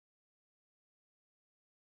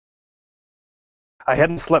I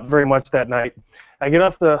hadn't slept very much that night. I get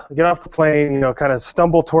off the plane, you know, kind of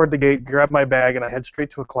stumble toward the gate, grab my bag, and I head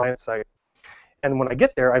straight to a client site. And when I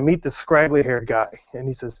get there, I meet this scraggly-haired guy, and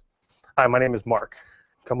he says, "Hi, my name is Mark.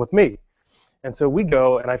 Come with me." And so we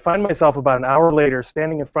go, and I find myself about an hour later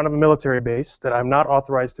standing in front of a military base that I'm not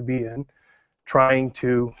authorized to be in, trying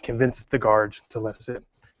to convince the guard to let us in.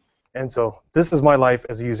 And so this is my life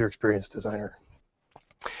as a user experience designer.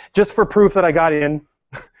 Just for proof that I got in,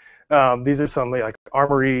 these are some like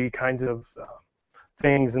armory kinds of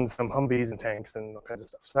things and some Humvees and tanks and all kinds of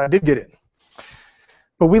stuff. So I did get in.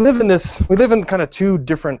 But we live in kind of two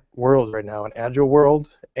different worlds right now, an agile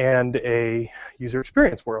world and a user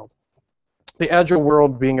experience world. The agile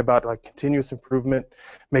world being about like continuous improvement,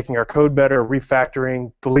 making our code better,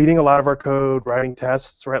 refactoring, deleting a lot of our code, writing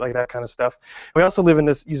tests, right, like that kind of stuff. We also live in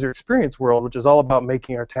this user experience world, which is all about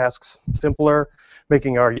making our tasks simpler,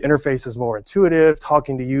 making our interfaces more intuitive,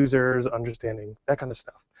 talking to users, understanding, that kind of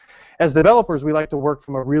stuff. As developers, we like to work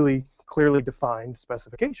from a really clearly defined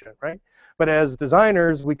specification, right? But as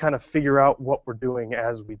designers, we kind of figure out what we're doing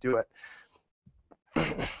as we do it.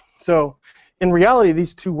 So in reality,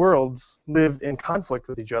 these two worlds live in conflict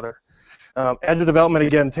with each other. Agile development,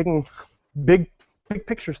 again, taking big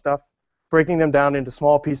picture stuff, breaking them down into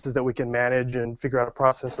small pieces that we can manage and figure out a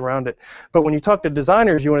process around it. But when you talk to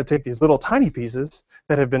designers, you want to take these little tiny pieces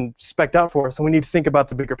that have been spec'd out for us, and we need to think about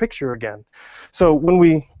the bigger picture again. So when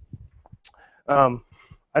we,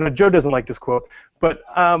 I know Joe doesn't like this quote, but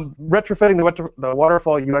retrofitting the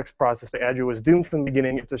waterfall UX process to Agile was doomed from the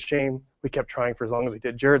beginning. It's a shame we kept trying for as long as we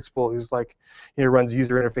did. Jared Spool, who's like, he runs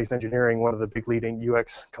user interface engineering, one of the big leading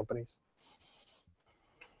UX companies.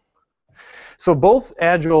 So both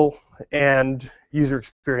Agile and user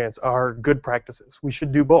experience are good practices. We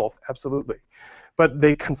should do both, absolutely. But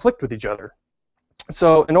they conflict with each other.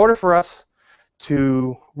 So in order for us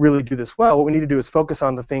to really do this well, what we need to do is focus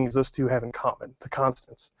on the things those two have in common, the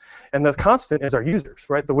constants. And the constant is our users,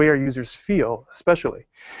 right? The way our users feel, especially.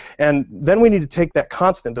 And then we need to take that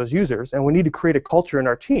constant, those users, and we need to create a culture in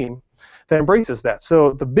our team that embraces that.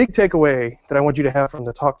 So the big takeaway that I want you to have from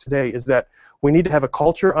the talk today is that we need to have a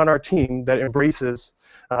culture on our team that embraces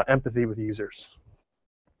empathy with users.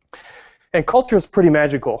 And culture is pretty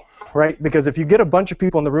magical, right? Because if you get a bunch of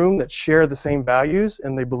people in the room that share the same values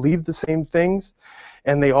and they believe the same things,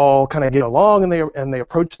 and they all kind of get along and they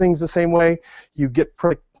approach things the same way, you get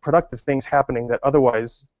productive things happening that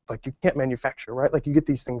otherwise, like, you can't manufacture, right? Like, you get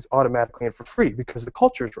these things automatically and for free because the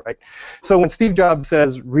culture is right. So when Steve Jobs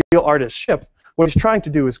says real artists ship, what he's trying to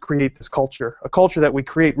do is create this culture, a culture that we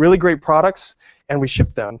create really great products and we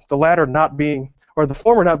ship them, the latter not being, or the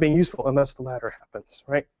former not being useful unless the latter happens,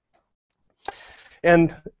 right?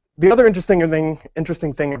 And the other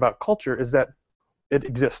interesting thing about culture is that it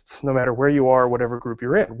exists no matter where you are, whatever group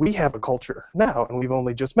you're in. We have a culture now, and we've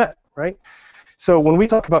only just met, right? So when we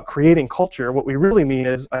talk about creating culture, what we really mean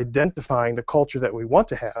is identifying the culture that we want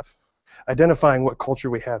to have, identifying what culture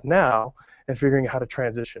we have now, and figuring out how to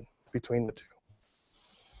transition between the two.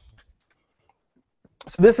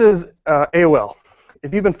 So this is AOL.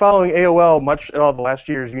 If you've been following AOL much at all the last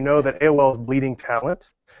years, you know that AOL is bleeding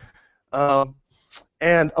talent.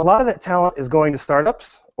 And a lot of that talent is going to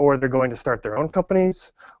startups, or they're going to start their own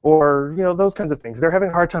companies, or those kinds of things. They're having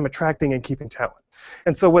a hard time attracting and keeping talent.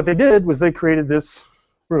 And so what they did was they created this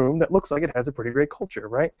room that looks like it has a pretty great culture,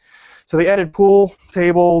 right? So they added pool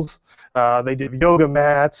tables, they did yoga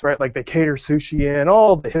mats, right? Like they cater sushi in,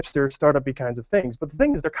 all the hipster startup-y kinds of things. But the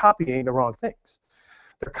thing is, they're copying the wrong things.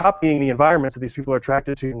 They're copying the environments that these people are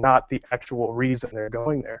attracted to, not the actual reason they're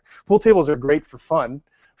going there. Pool tables are great for fun.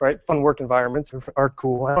 Right? Fun work environments are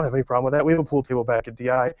cool. I don't have any problem with that. We have a pool table back at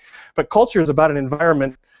DI. But culture is about an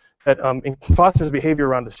environment that fosters behavior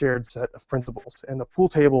around a shared set of principles. And the pool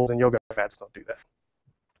tables and yoga mats don't do that.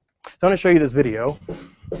 So I'm going to show you this video.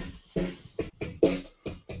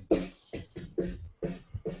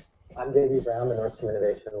 I'm J.B. Brown, the North Team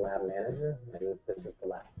Innovation Lab Manager, and this is the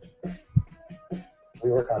lab. We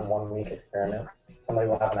work on 1-week experiments. Somebody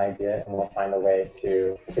will have an idea, and we'll find a way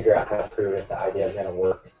to figure out how to prove if the idea is going to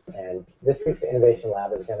work. And this week, the Innovation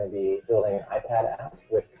Lab is going to be building an iPad app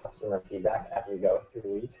with customer feedback as we go through the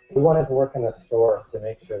week. We wanted to work in the store to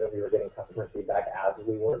make sure that we were getting customer feedback as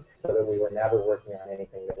we worked, so that we were never working on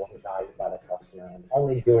anything that wasn't valued by the customer, and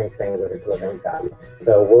only doing things that are delivering value.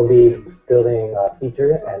 So we'll be building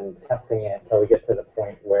features and testing it until we get to the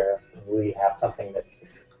point where we have something that's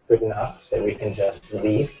good enough that we can just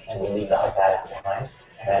leave and leave the iPad behind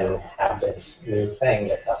and have this new thing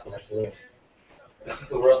that customers can use. This is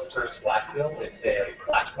the world's first Flash build. It's a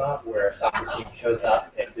Flash mob where a software team shows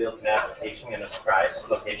up and builds an application in a surprise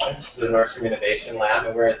location. This is the Nordstrom Innovation Lab,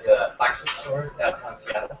 and we're at the flagship store downtown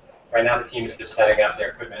Seattle. Right now, the team is just setting up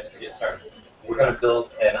their equipment to get started. We're going to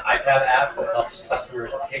build an iPad app that helps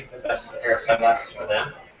customers pick the best pair of sunglasses for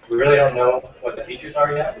them. We really don't know what the features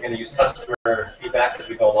are yet. We're going to use customer feedback as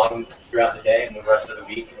we go along throughout the day and the rest of the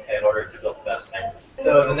week in order to build the best thing.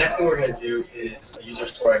 So the next thing we're going to do is a user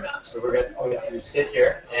story map. So we're going to sit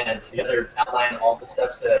here and together outline all the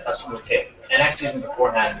steps that a customer would take. And actually even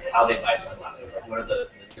beforehand, how they buy sunglasses, like what are the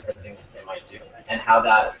different things that they might do, and how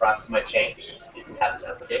that process might change if we have this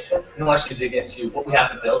application. And we'll actually dig into what we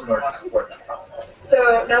have to build in order to support that process.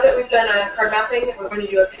 So now that we've done a card mapping, we're going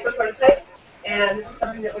to do a paper prototype. And this is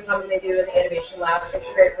something that we commonly do in the innovation lab. It's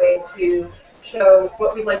a great way to show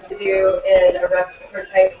what we'd like to do in a rough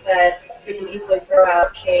prototype that we can easily throw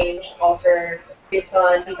out, change, alter, based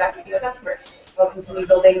on feedback from the customers. We'll continue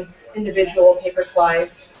building individual paper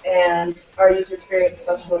slides, and our user experience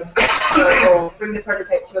specialist will bring the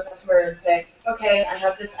prototype to a customer and say, okay, I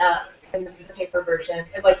have this app, and this is the paper version.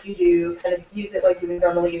 I'd like you to kind of use it like you would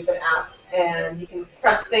normally use an app, and you can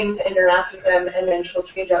press things, interact with them, and then she'll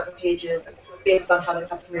change out the pages based on how the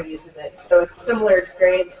customer uses it. So it's a similar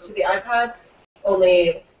experience to the iPad,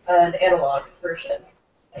 only an analog version.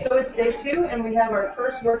 So it's day 2, and we have our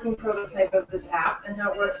first working prototype of this app. And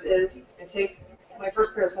how it works is I take my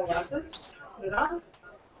first pair of sunglasses, put it on,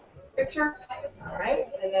 picture, all right,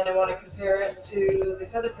 and then I want to compare it to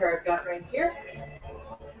this other pair I've got right here.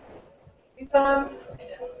 These on,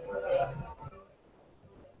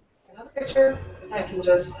 another picture. I can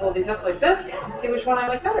just hold these up like this and see which one I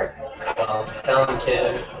like better. Well, telling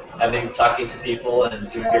Kim, talking to people, and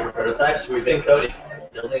doing paper prototypes, we've been coding,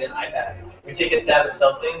 building an iPad. We take a stab at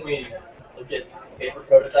something, we look at paper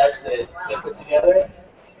prototypes that Kim put together.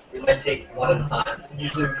 We might take one at a time.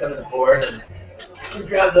 Usually we come to the board and we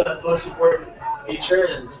grab the most important feature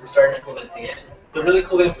and we start implementing it. The really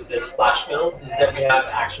cool thing with this flash build is that we have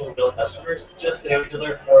actual real customers. Just today we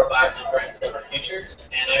delivered 4 or 5 different separate features,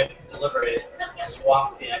 and I delivered it,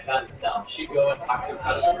 swapped the iPad itself. She'd go and talk to a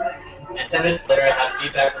customer, and 10 minutes later I had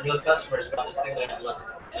feedback from real customers about this thing that I delivered,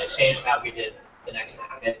 and it changed how we did the next thing.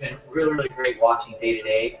 And it's been really, really great watching day to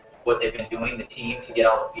day what they've been doing, the team, to get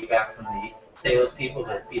all the feedback from the salespeople,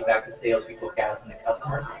 the feedback the salespeople gather from the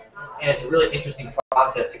customers. And it's a really interesting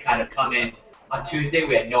process to kind of come in. On Tuesday,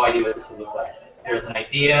 we had no idea what this would look like. There was an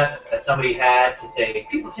idea that somebody had to say,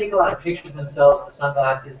 people take a lot of pictures of themselves with the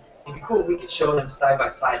sunglasses. It'd be cool if we could show them side by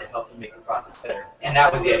side to help them make the process better. And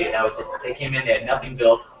that was the idea. That was it. They came in, they had nothing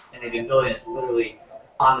built, and they've been building this literally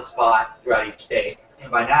on the spot throughout each day. And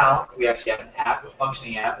by now, we actually have an app, a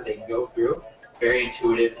functioning app that they can go through. It's very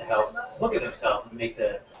intuitive to help look at themselves and make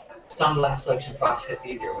the sunglass selection process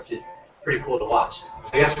easier, which is pretty cool to watch.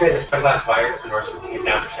 So yesterday, the sunglass buyer from Nordstrom came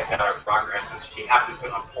down to check out our progress, and she happened to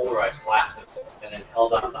put on polarized glasses and then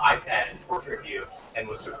held up the iPad in portrait view and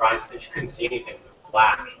was surprised that she couldn't see anything with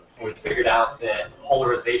black. And we figured out that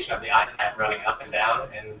polarization of the iPad running up and down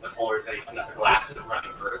and the polarization of the glasses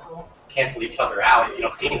running vertical cancel each other out and you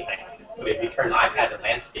don't see anything. But if you turn the iPad to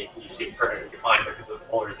landscape, you see perfectly fine because of the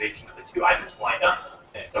polarization of the 2 items lined up,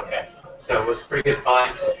 and it's okay. So it was pretty good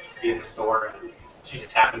fun to be in the store, and she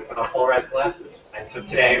just happened to put on polarized glasses. And so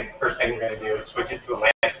today, first thing we're going to do is switch it to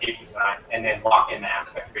a landscape design and then lock in the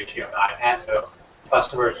aspect ratio of the iPad, so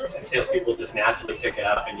customers and salespeople just naturally pick it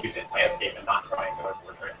up and use it in landscape and not try and go to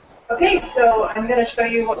portrait. Okay, so I'm going to show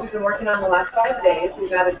you what we've been working on the last 5 days.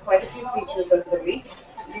 We've added quite a few features over the week.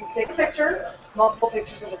 You can take a picture, multiple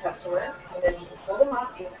pictures of the customer, and then you can pull them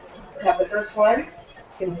up. Tap the first one, you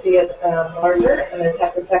can see it larger, and then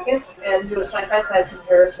tap the second, and do a side-by-side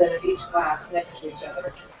comparison of each glass next to each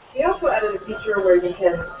other. We also added a feature where you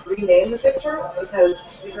can rename the picture,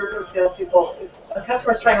 because we heard from salespeople, if a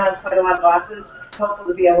customer's trying on quite a lot of glasses, it's helpful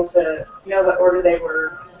to be able to know what order they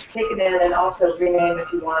were taken in, and also rename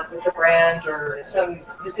if you want with the brand or some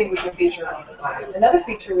distinguishing feature on the glass. Another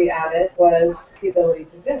feature we added was the ability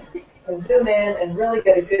to zoom. You can zoom in and really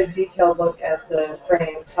get a good detailed look at the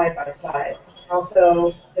frame side by side.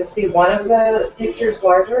 Also, you'll see one of the pictures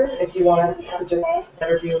larger if you want to just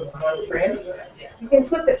better view of one frame. You can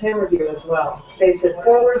flip the camera view as well. Face it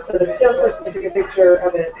forward so the salesperson can take a picture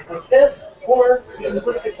of it like this, or you can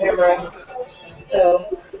flip the camera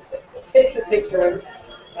so take the picture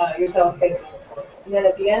yourself facing forward. And then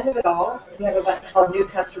at the end of it all, you have a button called New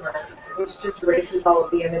Customer, which just erases all of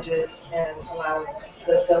the images and allows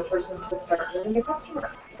the salesperson to start with a new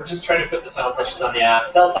customer. We're just trying to put the final touches on the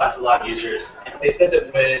app. Dell talked to a lot of users, and they said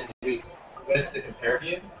that when we went into the compare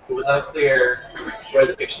view, it was unclear where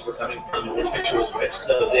the pictures were coming from and which picture was which.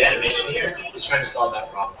 So the animation here is trying to solve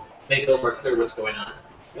that problem, make it a little more clear what's going on.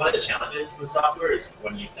 One of the challenges with software is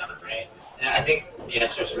when you've done it right, And I think the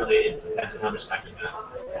answer is really it depends on how much time you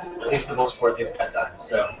have. At least the most important thing is about time.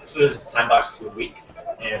 So this was time boxed to a week,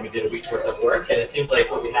 and we did a week's worth of work. And it seems like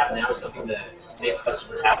what we have now is something that makes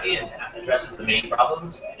customers happy and addresses the main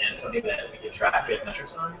problems, and something that we can track good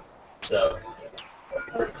metrics on. So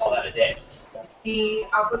we're gonna call that a day. The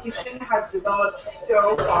application has developed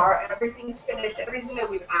so far. Everything's finished. Everything that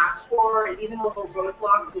we've asked for, and even the little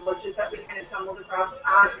roadblocks, the glitches that we kind of stumbled across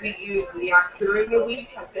as we use the app during the week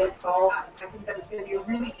has been solved. I think that it's going to be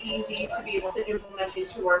really easy to be able to implement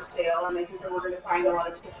into our sale, and I think that we're going to find a lot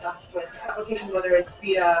of success with the application, whether it's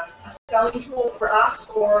via a selling tool for us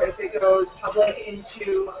or if it goes public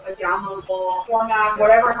into a downloadable format.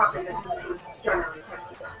 Whatever happens, I think this is generally quite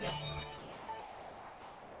successful.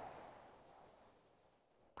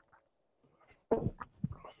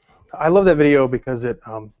 I love that video because it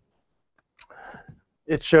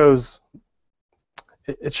shows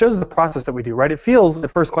the process that we do, right? It feels at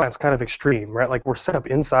first glance kind of extreme, right? Like we're set up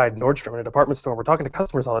inside Nordstrom in a department store. We're talking to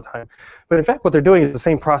customers all the time, but in fact, what they're doing is the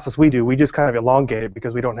same process we do. We just kind of elongate it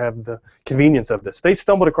because we don't have the convenience of this. They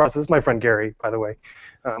stumbled across this. Is my friend Gary, by the way.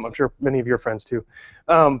 I'm sure many of your friends too.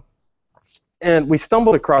 And we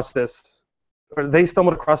stumbled across this. Or they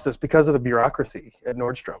stumbled across this because of the bureaucracy at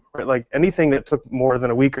Nordstrom, right? Like anything that took more than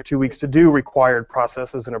a week or 2 weeks to do required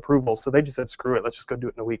processes and approvals. So they just said, screw it, let's just go do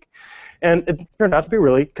it in a week. And it turned out to be a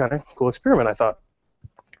really kind of cool experiment, I thought.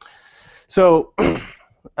 So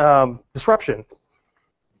disruption.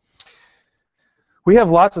 We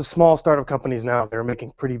have lots of small startup companies now that are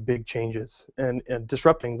making pretty big changes and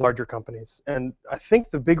disrupting larger companies. And I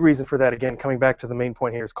think the big reason for that, again, coming back to the main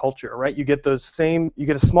point here, is culture, right? You get a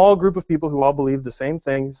small group of people who all believe the same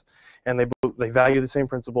things and they value the same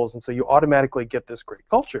principles, and so you automatically get this great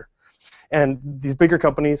culture. And these bigger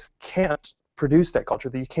companies can't produce that culture.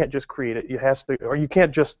 That you can't just create it. You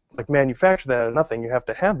can't just like manufacture that out of nothing. You have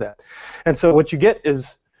to have that. And so what you get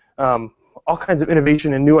is all kinds of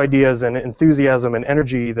innovation and new ideas and enthusiasm and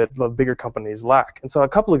energy that the bigger companies lack. And so a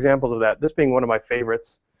couple examples of that, this being one of my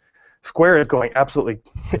favorites. Square is going absolutely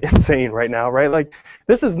insane right now, right? Like,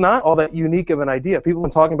 this is not all that unique of an idea. People have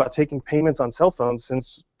been talking about taking payments on cell phones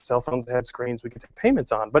since cell phones had screens we could take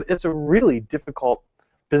payments on, but it's a really difficult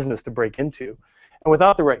business to break into. And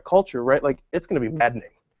without the right culture, right, like, it's going to be maddening.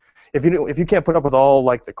 If you can't put up with all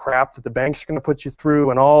like the crap that the banks are going to put you through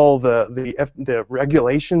and all the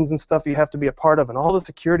regulations and stuff you have to be a part of and all the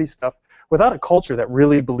security stuff, without a culture that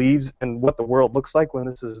really believes in what the world looks like when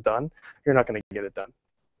this is done, you're not going to get it done.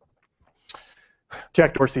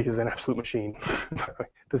 Jack Dorsey is an absolute machine,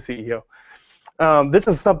 the CEO. This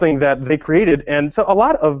is something that they created, and so a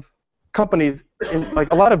lot of companies,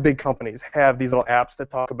 like a lot of big companies, have these little apps that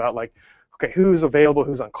talk about like, okay, who's available,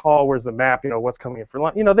 who's on call, where's the map, what's coming in for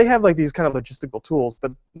lunch. They have like these kind of logistical tools,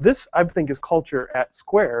 but this, I think, is culture at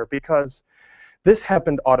Square because this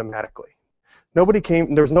happened automatically. Nobody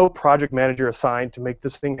came, there was no project manager assigned to make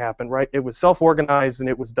this thing happen, right? It was self-organized and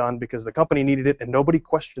it was done because the company needed it, and nobody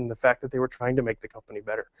questioned the fact that they were trying to make the company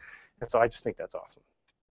better. And so I just think that's awesome.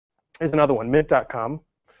 Here's another one, Mint.com.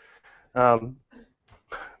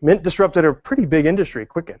 Mint disrupted a pretty big industry,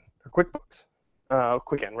 QuickBooks.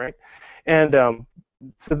 Quicken, right? And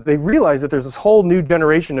so they realized that there's this whole new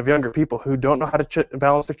generation of younger people who don't know how to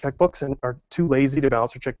balance their checkbooks and are too lazy to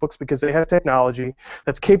balance their checkbooks because they have technology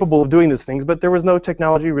that's capable of doing these things, but there was no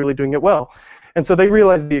technology really doing it well. And so they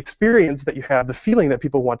realized the experience that you have, the feeling that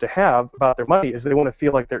people want to have about their money is they want to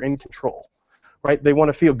feel like they're in control, right? They want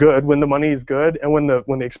to feel good when the money is good, and when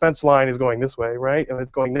the expense line is going this way, right, and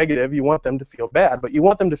it's going negative, you want them to feel bad, but you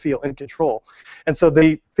want them to feel in control. And so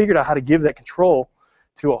they figured out how to give that control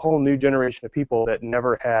to a whole new generation of people that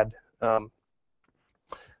never had,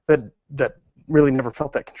 that really never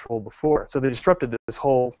felt that control before. So they disrupted this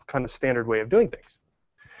whole kind of standard way of doing things.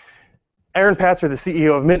 Aaron Patzer, the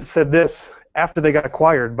CEO of Mint, said this after they got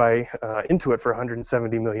acquired by Intuit for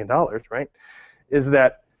 $170 million, right, is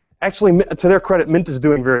that actually, to their credit, Mint is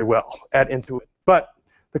doing very well at Intuit, but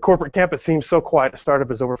the corporate campus seems so quiet, the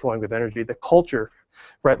startup is overflowing with energy. The culture,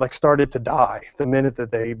 right, like started to die the minute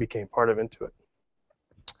that they became part of Intuit.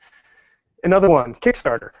 Another one,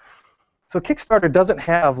 Kickstarter. So Kickstarter doesn't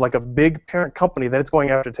have like a big parent company that it's going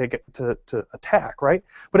after to attack, right?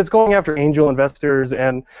 But it's going after angel investors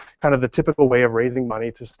and kind of the typical way of raising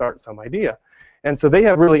money to start some idea. And so they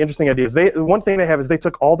have really interesting ideas. One thing they have is they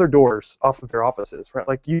took all their doors off of their offices, right?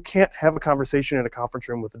 Like, you can't have a conversation in a conference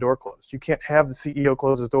room with the door closed. You can't have the CEO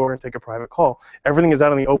close his door and take a private call. Everything is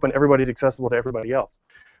out in the open. Everybody's accessible to everybody else,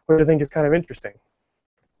 which I think is kind of interesting.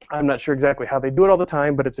 I'm not sure exactly how they do it all the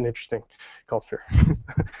time, but it's an interesting culture.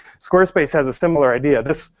 Squarespace has a similar idea.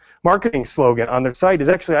 This marketing slogan on their site is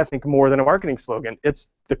actually, I think, more than a marketing slogan. It's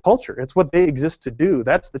the culture. It's what they exist to do.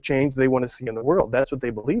 That's the change they want to see in the world. That's what they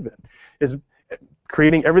believe in, is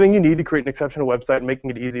creating everything you need to create an exceptional website and making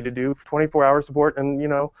it easy to do, 24-hour support,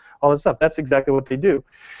 and all that stuff. That's exactly what they do.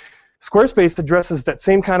 Squarespace addresses that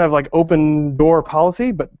same kind of like open door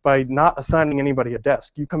policy, but by not assigning anybody a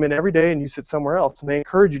desk. You come in every day and you sit somewhere else, and they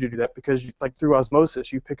encourage you to do that because, like, through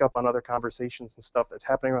osmosis, you pick up on other conversations and stuff that's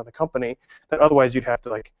happening around the company that otherwise you'd have to,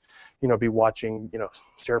 like, be watching,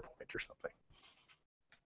 SharePoint or something.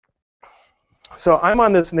 So I'm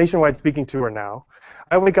on this nationwide speaking tour now.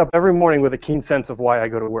 I wake up every morning with a keen sense of why I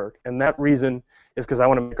go to work, and that reason is because I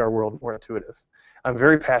want to make our world more intuitive. I'm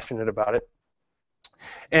very passionate about it.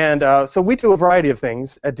 And so we do a variety of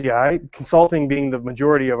things at DI, consulting being the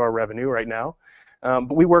majority of our revenue right now.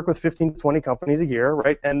 But we work with 15 to 20 companies a year,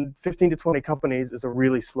 right? And 15 to 20 companies is a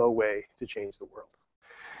really slow way to change the world.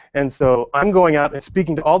 And so I'm going out and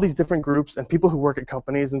speaking to all these different groups and people who work at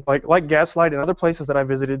companies, and like Gaslight and other places that I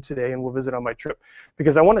visited today and will visit on my trip,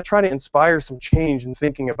 because I want to try to inspire some change in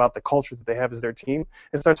thinking about the culture that they have as their team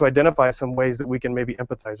and start to identify some ways that we can maybe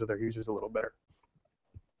empathize with our users a little better.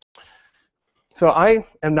 So I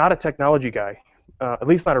am not a technology guy, at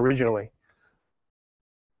least not originally.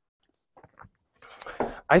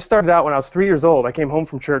 I started out when I was 3 years old. I came home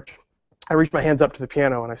from church. I reached my hands up to the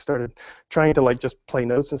piano and I started trying to, like, just play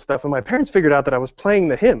notes and stuff. And my parents figured out that I was playing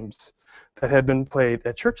the hymns that had been played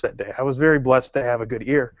at church that day. I was very blessed to have a good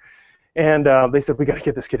ear. And they said, we got to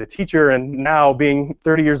get this kid a teacher. And now, being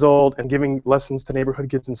 30 years old and giving lessons to neighborhood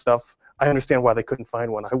kids and stuff, I understand why they couldn't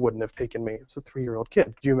find one. I wouldn't have taken me as a 3-year-old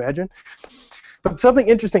kid. Could you imagine? But something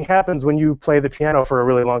interesting happens when you play the piano for a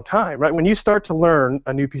really long time, right? When you start to learn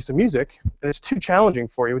a new piece of music, and it's too challenging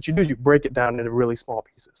for you, what you do is you break it down into really small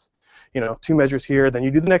pieces. 2 measures here, then you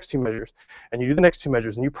do the next 2 measures, and you do the next 2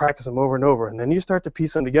 measures, and you practice them over and over, and then you start to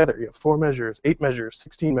piece them together. You have 4 measures, 8 measures,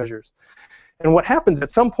 16 measures. And what happens at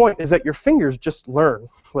some point is that your fingers just learn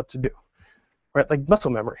what to do, right? Like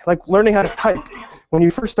muscle memory, like learning how to type. When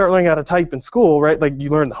you first start learning how to type in school, right, like you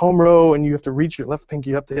learn the home row and you have to reach your left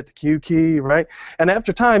pinky up to hit the Q key, right? And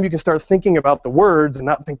after time, you can start thinking about the words and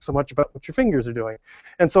not think so much about what your fingers are doing.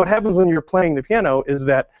 And so what happens when you're playing the piano is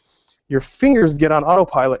that your fingers get on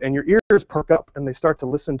autopilot and your ears perk up and they start to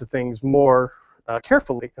listen to things more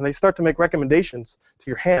carefully, and they start to make recommendations to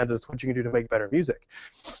your hands as to what you can do to make better music.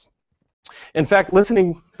 In fact,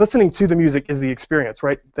 listening to the music is the experience,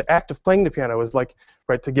 right? The act of playing the piano is like,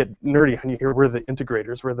 right, to get nerdy, and you hear we're the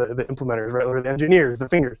integrators, we're the implementers, right? We're the engineers, the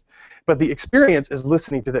fingers. But the experience is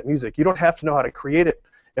listening to that music. You don't have to know how to create it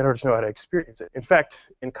in order to know how to experience it. In fact,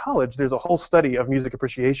 in college, there's a whole study of music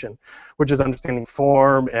appreciation, which is understanding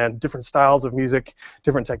form and different styles of music,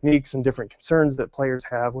 different techniques, and different concerns that players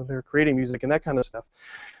have when they're creating music and that kind of stuff.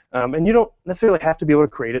 And you don't necessarily have to be able to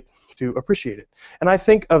create it to appreciate it. And I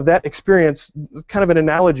think of that experience, kind of an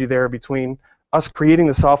analogy there between us creating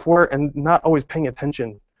the software and not always paying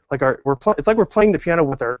attention. Like it's like we're playing the piano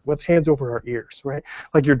with hands over our ears, right?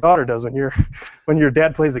 Like your daughter does when your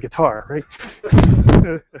dad plays the guitar, right?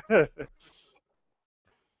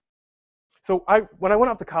 So when I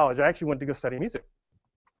went off to college, I actually went to go study music.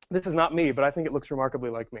 This is not me, but I think it looks remarkably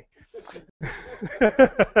like me.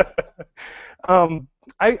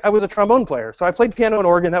 I was a trombone player, so I played piano and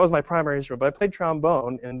organ. That was my primary instrument, but I played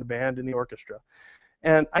trombone in the band, in the orchestra.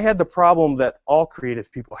 And I had the problem that all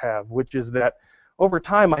creative people have, which is that over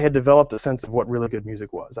time I had developed a sense of what really good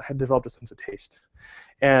music was. I had developed a sense of taste.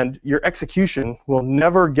 And your execution will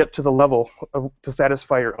never get to the level to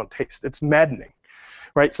satisfy your own taste. It's maddening.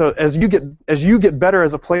 Right, so as you get better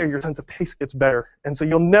as a player, your sense of taste gets better, and so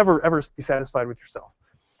you'll never ever be satisfied with yourself.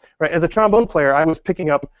 Right, as a trombone player, I was picking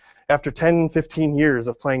up, after 10, 15 years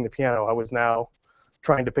of playing the piano, I was now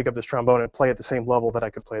trying to pick up this trombone and play at the same level that I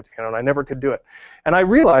could play at the piano, and I never could do it. And I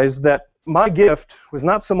realized that my gift was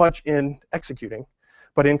not so much in executing,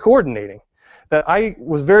 but in coordinating. That I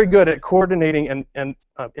was very good at coordinating and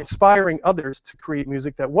inspiring others to create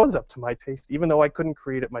music that was up to my taste, even though I couldn't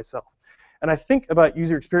create it myself. And I think about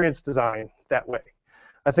user experience design that way.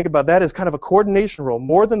 I think about that as kind of a coordination role,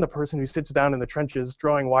 more than the person who sits down in the trenches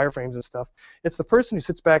drawing wireframes and stuff. It's the person who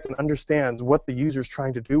sits back and understands what the user's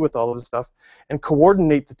trying to do with all of this stuff and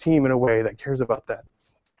coordinate the team in a way that cares about that.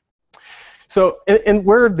 So, and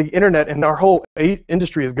where the internet and our whole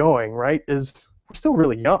industry is going, right, is we're still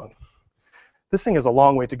really young. This thing is a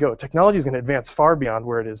long way to go. Technology is going to advance far beyond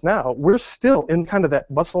where it is now. We're still in kind of that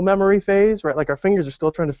muscle memory phase, right? Like our fingers are still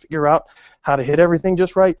trying to figure out how to hit everything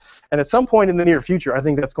just right. And at some point in the near future, I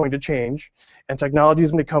think that's going to change, and technology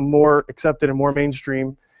is going to become more accepted and more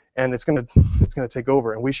mainstream, and it's gonna take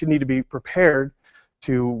over, and we should need to be prepared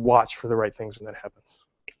to watch for the right things when that happens.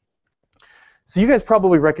 So you guys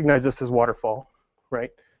probably recognize this as waterfall,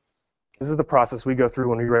 right? This is the process we go through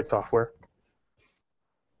when we write software.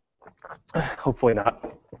 Hopefully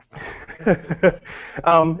not.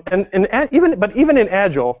 Even in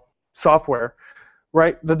Agile software,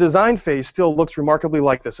 right, the design phase still looks remarkably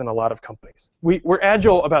like this in a lot of companies. We're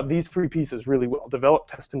Agile about these three pieces really well: develop,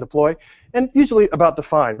 test, and deploy, and usually about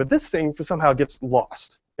define. But this thing somehow gets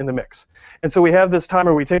lost in the mix. And so we have this time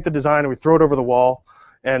where we take the design and we throw it over the wall,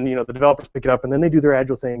 and the developers pick it up, and then they do their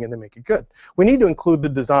Agile thing and they make it good. We need to include the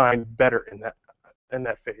design better in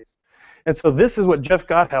that phase. And so this is what Jeff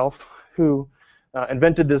Gotthelf, who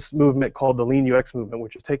invented this movement called the Lean UX movement,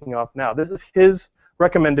 which is taking off now. This is his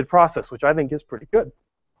recommended process, which I think is pretty good.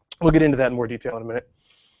 We'll get into that in more detail in a minute.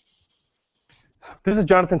 So this is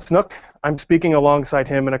Jonathan Snook. I'm speaking alongside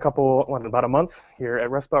him in about a month here at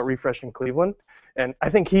Rust-Belt Refresh in Cleveland. And I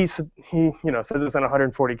think he says this in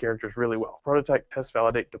 140 characters really well. Prototype, test,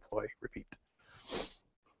 validate, deploy, repeat.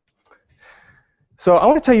 So I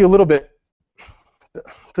want to tell you a little bit.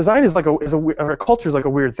 Design is or culture is like a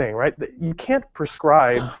weird thing, right? You can't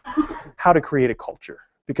prescribe how to create a culture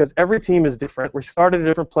because every team is different. We start at a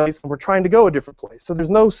different place and we're trying to go a different place. So there's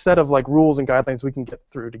no set of rules and guidelines we can get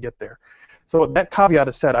through to get there. So that caveat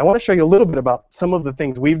is said, I want to show you a little bit about some of the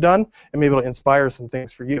things we've done and maybe it'll inspire some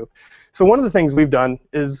things for you. So one of the things we've done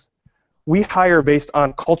is we hire based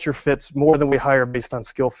on culture fits more than we hire based on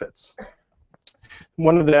skill fits.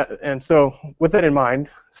 And so with that in mind,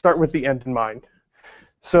 start with the end in mind.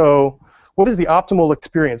 So what is the optimal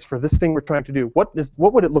experience for this thing we're trying to do? What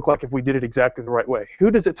would it look like if we did it exactly the right way?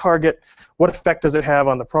 Who does it target? What effect does it have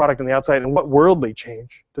on the product on the outside? And what worldly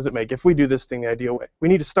change does it make if we do this thing the ideal way? We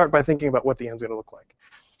need to start by thinking about what the end's going to look like.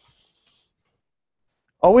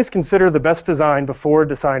 Always consider the best design before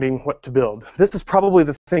deciding what to build. This is probably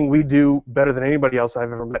the thing we do better than anybody else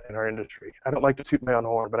I've ever met in our industry. I don't like to toot my own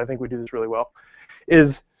horn, but I think we do this really well.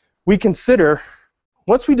 Is we consider,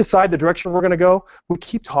 once we decide the direction we're going to go, we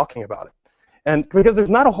keep talking about it. And because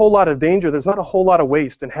there's not a whole lot of danger, there's not a whole lot of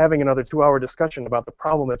waste in having another 2-hour discussion about the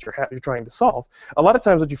problem that you're trying to solve. A lot of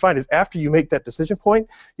times what you find is after you make that decision point,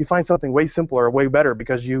 you find something way simpler or way better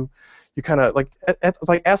because you kind of it's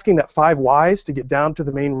like asking that 5 whys to get down to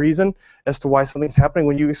the main reason as to why something's happening.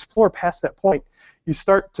 When you explore past that point, you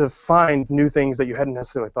start to find new things that you hadn't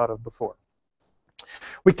necessarily thought of before.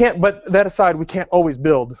 But that aside, we can't always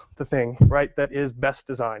build the thing, right, that is best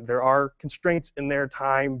designed. There are constraints in there,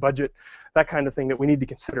 time, budget, that kind of thing that we need to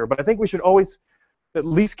consider. But I think we should always at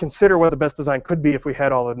least consider what the best design could be if we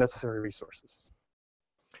had all the necessary resources.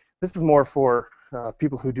 This is more for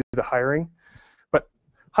people who do the hiring. But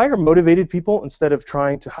hire motivated people instead of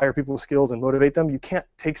trying to hire people with skills and motivate them. You can't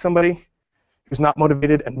take somebody who's not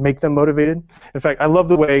motivated and make them motivated. In fact, I love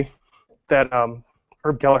the way that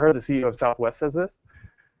Herb Kelleher, the CEO of Southwest, says this.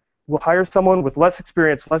 We'll hire someone with less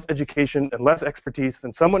experience, less education, and less expertise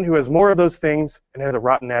than someone who has more of those things and has a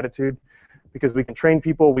rotten attitude, because we can train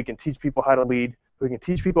people, we can teach people how to lead, we can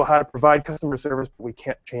teach people how to provide customer service, but we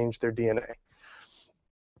can't change their DNA.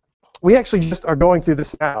 We actually just are going through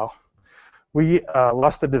this now. We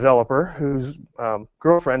lost a developer whose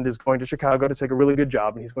girlfriend is going to Chicago to take a really good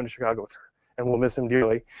job, and he's going to Chicago with her, and we'll miss him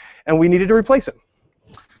dearly, and we needed to replace him.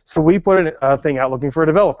 So we put a thing out looking for a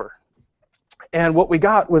developer. And what we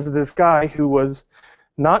got was this guy who was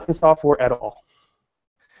not in software at all.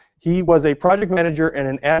 He was a project manager in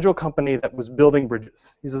an Agile company that was building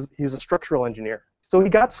bridges. He was a structural engineer. So he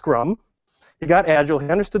got Scrum, he got Agile, he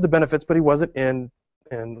understood the benefits, but he wasn't in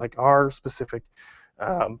like our specific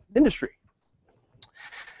industry.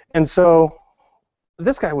 And so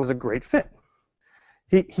this guy was a great fit.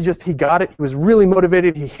 He got it. He was really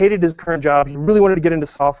motivated. He hated his current job. He really wanted to get into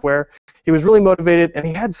software. He was really motivated, and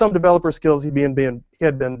he had some developer skills. He had been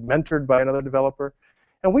mentored by another developer,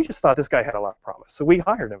 and we just thought this guy had a lot of promise. So we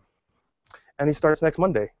hired him, and he starts next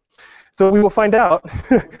Monday. So we will find out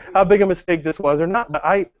how big a mistake this was or not. But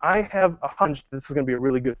I have a hunch this is going to be a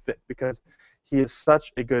really good fit because he is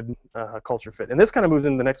such a good culture fit. And this kind of moves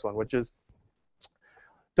into the next one, which is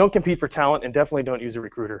don't compete for talent and definitely don't use a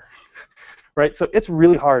recruiter. Right? So it's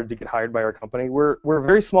really hard to get hired by our company. We're a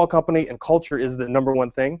very small company, and culture is the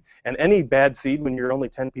 #1 thing. And any bad seed when you're only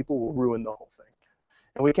 10 people will ruin the whole thing.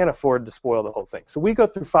 And we can't afford to spoil the whole thing. So we go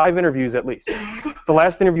through 5 interviews at least. The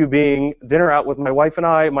last interview being dinner out with my wife and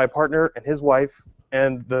I, my partner and his wife,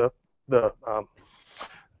 and the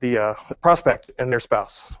prospect and their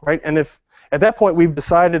spouse. Right? And if at that point we've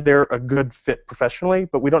decided they're a good fit professionally,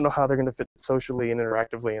 but we don't know how they're going to fit socially and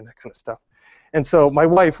interactively and that kind of stuff. And so my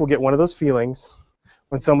wife will get one of those feelings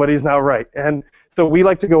when somebody's not right. And So we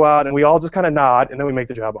like to go out and we all just kind of nod and then we make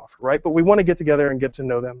the job offer, right? But we want to get together and get to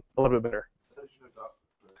know them a little bit better.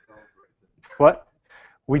 What?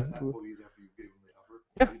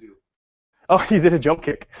 Yeah. Oh, he did a jump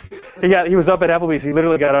kick. He was up at Applebee's. He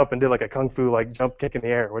literally got up and did like a kung fu like jump kick in the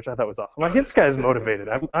air, which I thought was awesome. Like, this guy's motivated.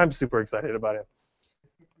 I'm super excited about him.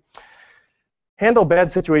 Handle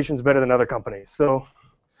bad situations better than other companies. So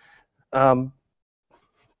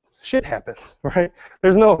shit happens, right?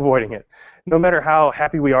 There's no avoiding it. No matter how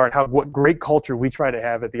happy we are and what great culture we try to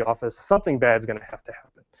have at the office, something bad's going to have to happen.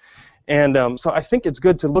 And so I think it's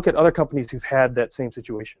good to look at other companies who've had that same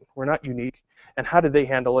situation. We're not unique. And how did they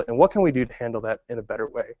handle it? And what can we do to handle that in a better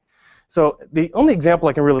way? So the only example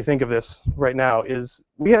I can really think of this right now is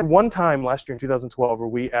we had one time last year in 2012 where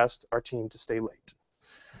we asked our team to stay late.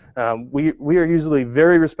 We are usually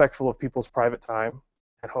very respectful of people's private time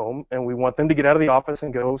at home, and we want them to get out of the office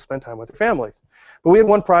and go spend time with their families. But we had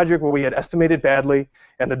one project where we had estimated badly,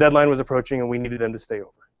 and the deadline was approaching, and we needed them to stay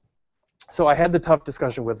over. So I had the tough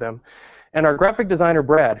discussion with them, and our graphic designer,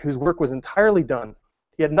 Brad, whose work was entirely done,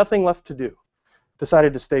 he had nothing left to do,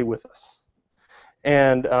 decided to stay with us.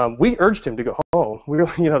 And we urged him to go home. We were,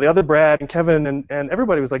 the other Brad and Kevin and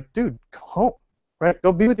everybody was like, dude, go home. Right?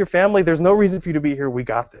 Go be with your family. There's no reason for you to be here. We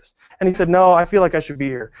got this. And he said, no, I feel like I should be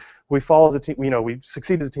here. We fall as a team. We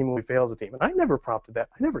succeed as a team and we fail as a team. And I never prompted that.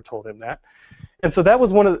 I never told him that. And so that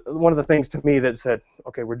was one of the things to me that said,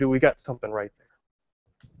 okay, we got something right there.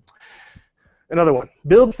 Another one,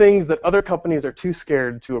 build things that other companies are too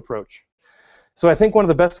scared to approach. So I think one of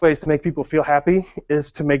the best ways to make people feel happy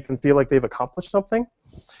is to make them feel like they've accomplished something,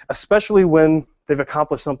 especially when they've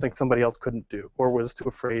accomplished something somebody else couldn't do or was too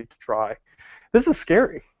afraid to try. This is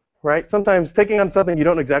scary, right? Sometimes taking on something you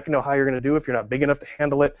don't exactly know how you're going to do if you're not big enough to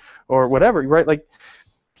handle it or whatever, right?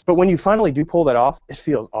 But when you finally do pull that off, it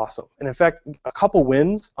feels awesome. And in fact, a couple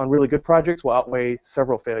wins on really good projects will outweigh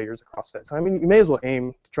several failures across that. So I mean, you may as well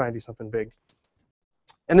aim to try and do something big.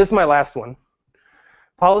 And this is my last one.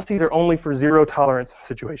 Policies are only for zero tolerance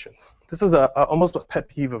situations. This is almost a pet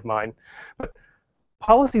peeve of mine. But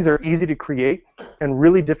policies are easy to create and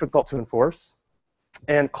really difficult to enforce.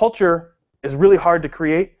 And culture is really hard to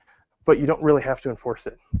create, but you don't really have to enforce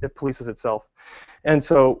it. It polices itself. And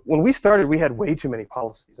so when we started, we had way too many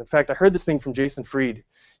policies. In fact, I heard this thing from Jason Fried.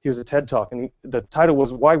 He was a TED Talk, and the title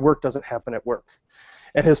was Why Work Doesn't Happen at Work.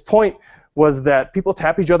 And his point was that people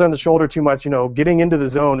tap each other on the shoulder too much. Getting into the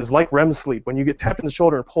zone is like REM sleep. When you get tapped in the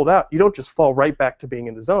shoulder and pulled out, you don't just fall right back to being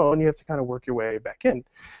in the zone. You have to kind of work your way back in.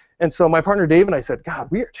 And so my partner Dave and I said, God,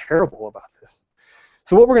 we are terrible about this.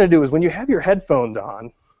 So what we're going to do is when you have your headphones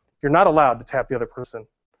on, you're not allowed to tap the other person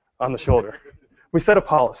on the shoulder. We set a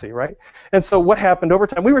policy, right? And so what happened over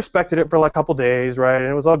time, we respected it for like a couple days, right? And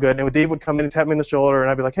it was all good. And Dave would come in and tap me on the shoulder,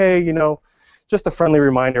 and I'd be like, hey, just a friendly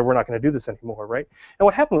reminder, we're not going to do this anymore, right? And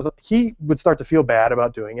what happened was he would start to feel bad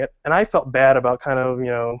about doing it, and I felt bad about kind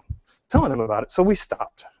of, telling him about it. So we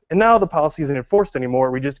stopped. And now the policy isn't enforced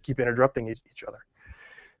anymore. We just keep interrupting each other.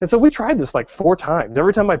 And so we tried this like 4 times.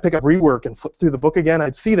 Every time I pick up rework and flip through the book again,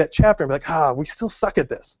 I'd see that chapter and be like, we still suck at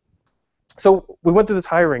this. So we went through this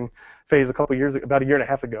hiring phase about a year and a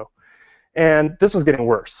half ago. And this was getting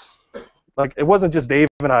worse. Like, it wasn't just Dave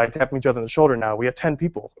and I tapping each other on the shoulder now. We had 10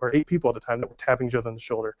 people, or 8 people at the time, that were tapping each other on the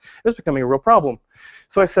shoulder. It was becoming a real problem.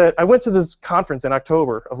 So I went to this conference in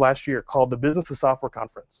October of last year called the Business of Software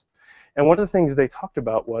Conference. And one of the things they talked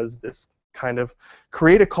about was this kind of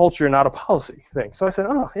create a culture, not a policy thing. So I said,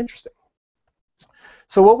 oh, interesting.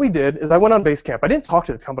 So what we did is I went on Basecamp. I didn't talk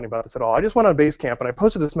to the company about this at all. I just went on Basecamp and I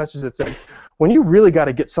posted this message that said, when you really got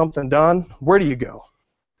to get something done, where do you go?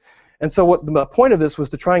 And so the point of this was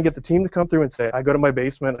to try and get the team to come through and say, I go to my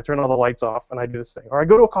basement, I turn all the lights off, and I do this thing. Or I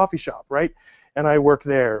go to a coffee shop, right, and I work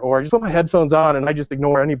there. Or I just put my headphones on and I just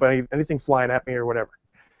ignore anything flying at me or whatever.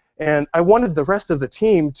 And I wanted the rest of the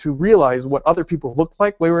team to realize what other people looked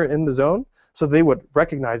like when we were in the zone so they would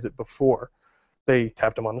recognize it before they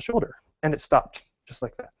tapped them on the shoulder. And it stopped just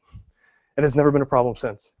like that. And it's never been a problem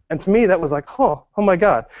since. And to me, that was like, oh my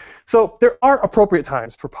God. So there are appropriate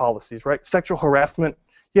times for policies, right? Sexual harassment,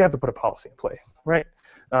 you have to put a policy in place, right?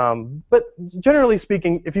 But generally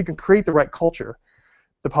speaking, if you can create the right culture,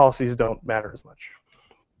 the policies don't matter as much.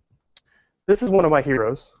 This is one of my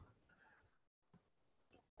heroes.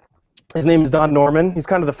 His name is Don Norman. He's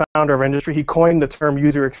kind of the founder of our industry. He coined the term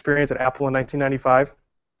user experience at Apple in 1995.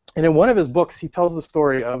 And in one of his books, he tells the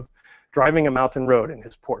story of driving a mountain road in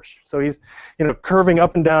his Porsche. So he's, curving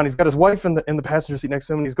up and down. He's got his wife in the passenger seat next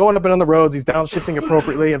to him, and he's going up and down the roads. He's downshifting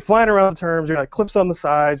appropriately and flying around the turns. Like cliffs on the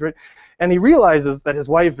sides, right? And he realizes that his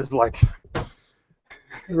wife is like,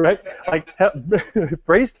 right, like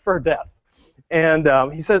braced for death.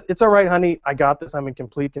 And he says, it's all right, honey, I got this, I'm in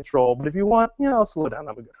complete control, but if you want, I'll slow down,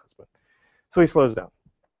 I'm a good husband. So he slows down.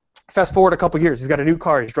 Fast forward a couple years, he's got a new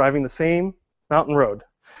car, he's driving the same mountain road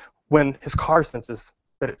when his car senses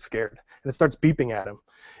that it's scared, and it starts beeping at him.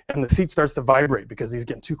 And the seat starts to vibrate because he's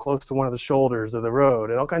getting too close to one of the shoulders of the road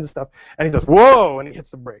and all kinds of stuff. And he says, whoa, and he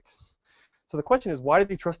hits the brakes. So the question is, why does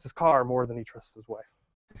he trust his car more than he trusts his wife?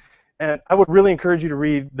 And I would really encourage you to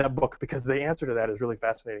read that book because the answer to that is really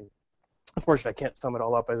fascinating. Unfortunately, I can't sum it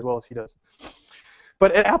all up as well as he does.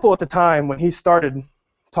 But at Apple at the time, when he started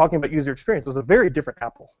talking about user experience, was a very different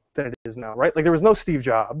Apple than it is now, right? Like there was no Steve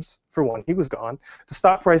Jobs, for one. He was gone. The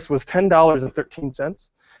stock price was $10.13.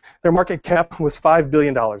 Their market cap was $5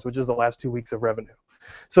 billion, which is the last 2 weeks of revenue.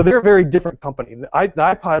 So they're a very different company. The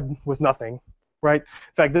iPod was nothing, right?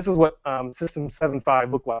 In fact, this is what System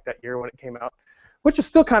 7.5 looked like that year when it came out, which is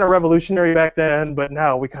still kind of revolutionary back then, but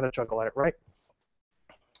now we kind of chuckle at it, right?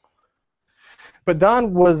 But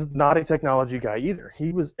Don was not a technology guy either.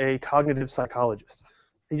 He was a cognitive psychologist.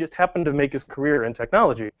 He just happened to make his career in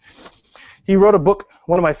technology. He wrote a book,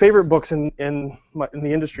 one of my favorite books in the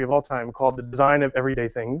industry of all time, called The Design of Everyday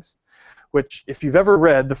Things, which, if you've ever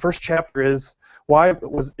read, the first chapter is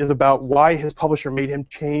about why his publisher made him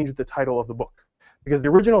change the title of the book. Because the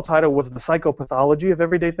original title was The Psychopathology of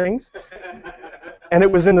Everyday Things. And it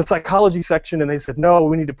was in the psychology section, and they said, no,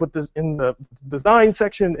 we need to put this in the design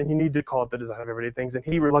section, and you need to call it The Design of Everyday Things. And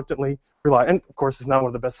he reluctantly relied, and of course, it's not one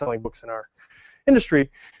of the best-selling books in our industry,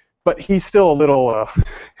 but he's still a little,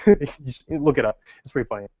 look it up. It's pretty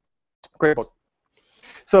funny. Great book.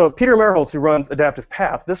 So Peter Merholtz, who runs Adaptive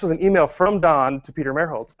Path, this was an email from Don to Peter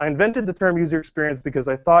Merholtz. I invented the term user experience because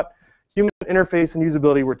I thought human interface and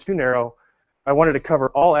usability were too narrow. I wanted to cover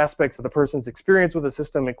all aspects of the person's experience with the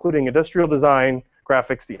system, including industrial design,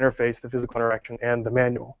 graphics, the interface, the physical interaction, and the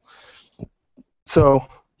manual. So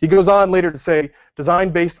he goes on later to say, design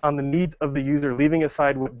based on the needs of the user, leaving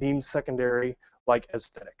aside what deems secondary, like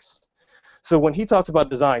aesthetics. So when he talks about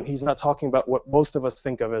design, he's not talking about what most of us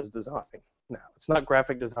think of as design. No, it's not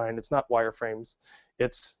graphic design, it's not wireframes,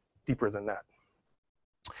 it's deeper than that.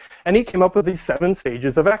 And he came up with these 7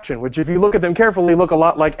 stages of action, which if you look at them carefully, look a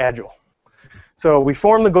lot like Agile. So we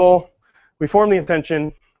form the goal, we form the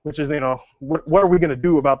intention, which is, what are we going to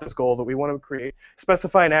do about this goal that we want to create?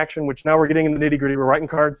 Specify an action, which now we're getting in the nitty-gritty, we're writing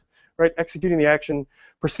cards, right? Executing the action,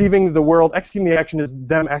 perceiving the world. Executing the action is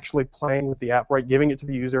them actually playing with the app, right? Giving it to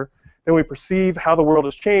the user. Then we perceive how the world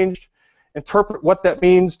has changed, interpret what that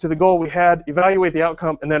means to the goal we had, evaluate the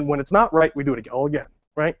outcome, and then when it's not right, we do it all again,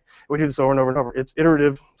 right? We do this over and over and over. It's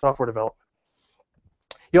iterative software development.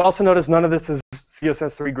 You'll also notice none of this is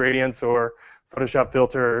CSS3 gradients or Photoshop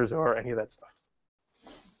filters or any of that stuff.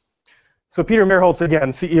 So Peter Merholtz,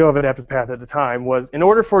 again, CEO of Adaptive Path at the time, was, in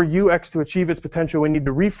order for UX to achieve its potential, we need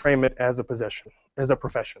to reframe it as a possession, as a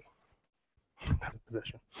profession. Not a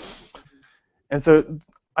possession. And so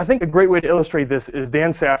I think a great way to illustrate this is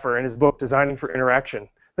Dan Saffer in his book, Designing for Interaction.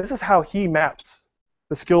 This is how he maps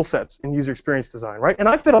the skill sets in user experience design, right? And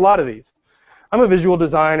I fit a lot of these. I'm a visual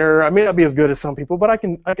designer. I may not be as good as some people, but I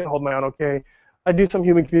can hold my own okay. I do some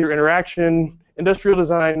human-computer interaction. Industrial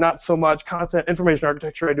design, not so much. Content, information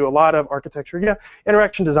architecture, I do a lot of architecture. Yeah,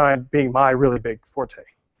 interaction design being my really big forte.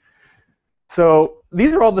 So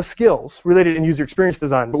these are all the skills related in user experience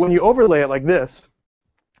design. But when you overlay it like this,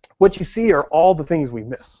 what you see are all the things we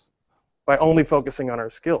miss by only focusing on our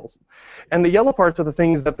skills. And the yellow parts are the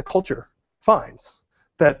things that the culture finds,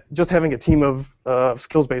 that just having a team of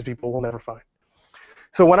skills-based people will never find.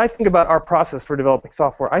 So when I think about our process for developing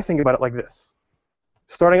software, I think about it like this.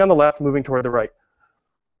 Starting on the left, moving toward the right.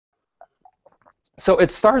 So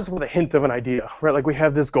it starts with a hint of an idea, right? Like we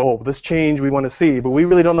have this goal, this change we want to see, but we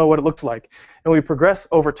really don't know what it looks like. And we progress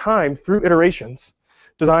over time through iterations,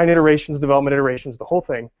 design iterations, development iterations, the whole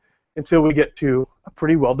thing, until we get to a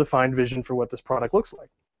pretty well-defined vision for what this product looks like.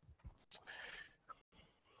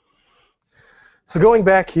 So going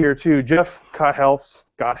back here to Jeff Gothelf's,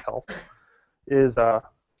 is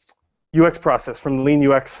UX process from the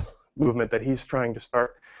Lean UX movement that he's trying to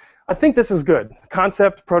start. I think this is good.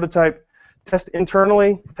 Concept, prototype, test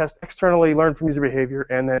internally, test externally, learn from user behavior,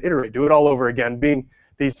 and then iterate. Do it all over again, being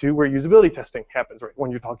these two where usability testing happens, right, when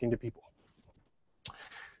you're talking to people.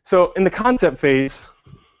 So in the concept phase,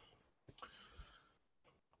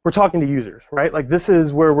 we're talking to users, right? Like this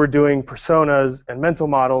is where we're doing personas and mental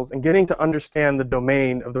models and getting to understand the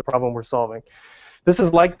domain of the problem we're solving. This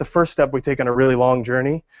is like the first step we take on a really long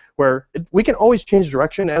journey where we can always change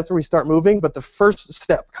direction as we start moving, but the first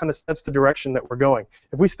step kind of sets the direction that we're going.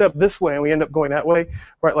 If we step this way and we end up going that way,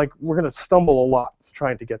 right, like we're going to stumble a lot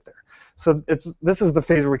trying to get there. So this is the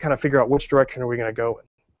phase where we kind of figure out which direction are we going to go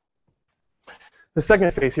in. The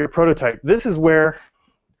second phase here, prototype. This is where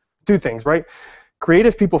two things, right?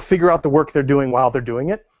 Creative people figure out the work they're doing while they're doing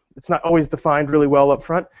it. It's not always defined really well up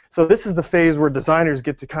front. So this is the phase where designers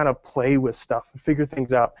get to kind of play with stuff and figure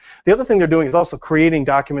things out. The other thing they're doing is also creating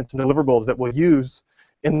documents and deliverables that we'll use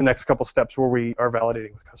in the next couple steps where we are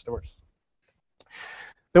validating with customers.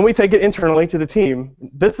 Then we take it internally to the team.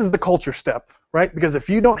 This is the culture step, right? Because if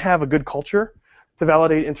you don't have a good culture to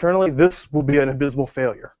validate internally, this will be an abysmal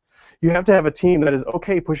failure. You have to have a team that is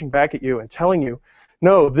okay pushing back at you and telling you,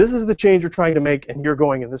 no, this is the change you're trying to make, and you're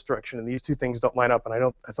going in this direction, and these two things don't line up, and I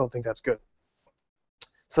don't think that's good.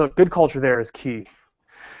 So good culture there is key.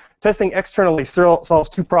 Testing externally solves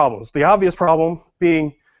two problems. The obvious problem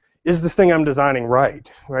being, is this thing I'm designing right?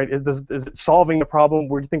 Is it solving the problem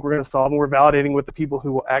where you think we're going to solve, and we're validating with the people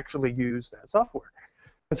who will actually use that software?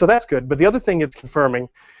 And so that's good. But the other thing it's confirming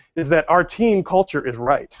is that our team culture is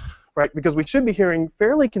right? Because we should be hearing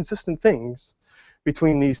fairly consistent things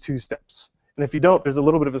between these two steps. And if you don't, there's a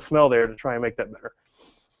little bit of a smell there to try and make that better.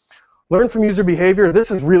 Learn from user behavior.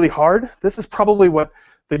 This is really hard. This is probably what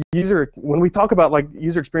the user, when we talk about like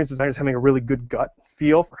user experience designers having a really good gut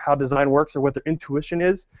feel for how design works or what their intuition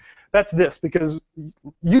is, that's this, because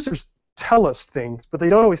users tell us things, but they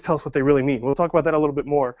don't always tell us what they really mean. We'll talk about that a little bit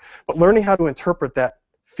more. But learning how to interpret that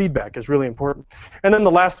feedback is really important. And then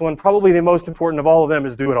the last one, probably the most important of all of them,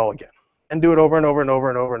 is do it all again. And do it over and over and over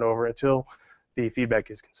and over and over until the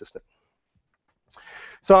feedback is consistent.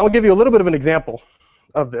 So I'll give you a little bit of an example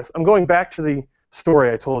of this. I'm going back to the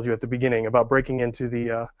story I told you at the beginning about breaking into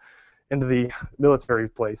the military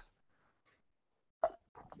place.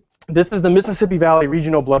 This is the Mississippi Valley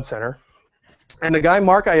Regional Blood Center. And the guy,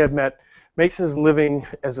 Mark, I had met, makes his living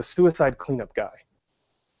as a suicide cleanup guy.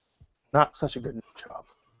 Not such a good job.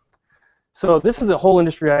 So this is a whole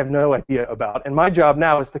industry I have no idea about. And my job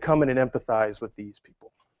now is to come in and empathize with these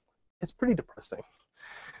people. It's pretty depressing.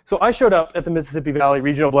 So I showed up at the Mississippi Valley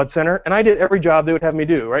Regional Blood Center, and I did every job they would have me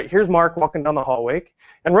do, right? Here's Mark walking down the hallway,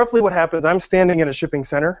 and roughly what happens, I'm standing in a shipping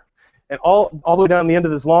center, and all the way down the end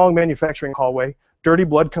of this long manufacturing hallway, dirty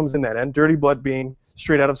blood comes in that end, dirty blood being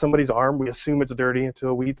straight out of somebody's arm. We assume it's dirty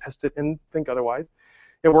until we test it and think otherwise.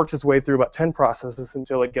 It works its way through about 10 processes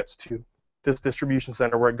until it gets to this distribution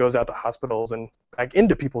center where it goes out to hospitals and back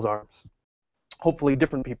into people's arms. Hopefully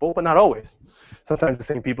different people, but not always. Sometimes the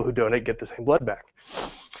same people who donate get the same blood back.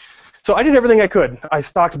 So I did everything I could. I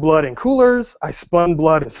stocked blood in coolers. I spun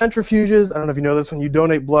blood in centrifuges. I don't know if you know this. When you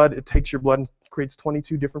donate blood, it takes your blood and creates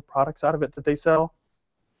 22 different products out of it that they sell.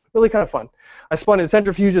 Really kind of fun. I spun in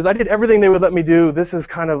centrifuges. I did everything they would let me do. This is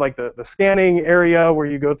kind of like the scanning area where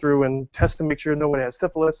you go through and test to make sure no one has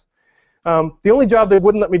syphilis. The only job they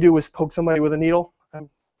wouldn't let me do was poke somebody with a needle. I'm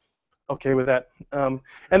okay with that. And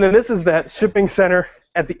then this is that shipping center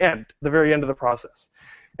at the end, the very end of the process.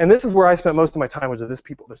 And this is where I spent most of my time, was with this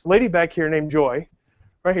people. There's a lady back here named Joy,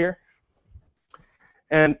 right here.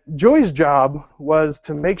 And Joy's job was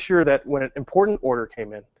to make sure that when an important order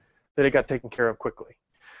came in, that it got taken care of quickly.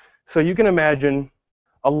 So you can imagine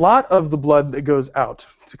a lot of the blood that goes out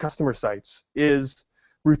to customer sites is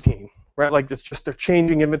routine, right? Like it's just they're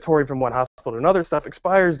changing inventory from one hospital to another. Stuff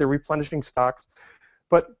expires, they're replenishing stocks.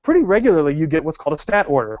 But pretty regularly you get what's called a stat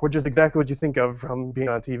order, which is exactly what you think of from being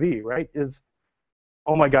on TV, right? Is,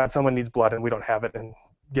 oh my God, someone needs blood and we don't have it, and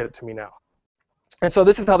get it to me now. And so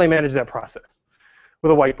this is how they manage that process,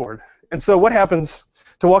 with a whiteboard. And so what happens,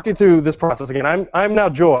 to walk you through this process again, I'm now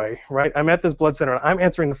Joy, right? I'm at this blood center, and I'm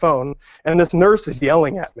answering the phone, and this nurse is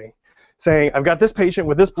yelling at me, saying, I've got this patient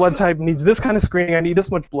with this blood type, needs this kind of screening, I need this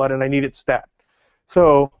much blood, and I need it stat.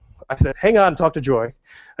 So I said, hang on, talk to Joy.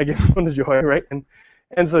 I give the phone to Joy, right?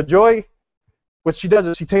 And so Joy, what she does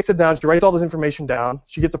is she takes it down, she writes all this information down,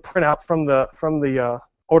 she gets a printout from the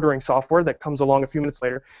ordering software that comes along a few minutes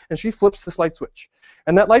later, and she flips this light switch.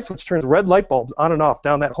 And that light switch turns red light bulbs on and off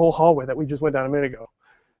down that whole hallway that we just went down a minute ago.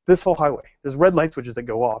 This whole highway, there's red light switches that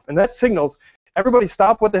go off. And that signals, everybody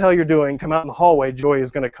stop what the hell you're doing, come out in the hallway, Joy is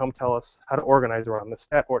going to come tell us how to organize around this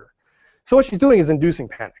stat order. So what she's doing is inducing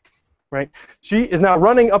panic, right? She is now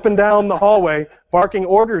running up and down the hallway, barking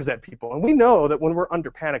orders at people. And we know that when we're under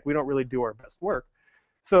panic, we don't really do our best work.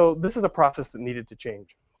 So this is a process that needed to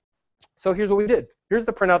change. So here's what we did. Here's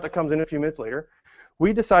the printout that comes in a few minutes later.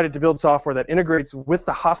 We decided to build software that integrates with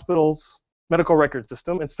the hospital's medical record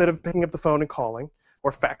system instead of picking up the phone and calling,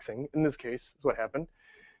 or faxing, in this case, is what happened.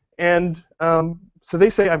 And so they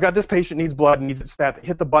say, I've got this patient, needs blood, needs it stat. They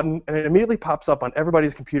hit the button, and it immediately pops up on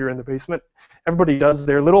everybody's computer in the basement. Everybody does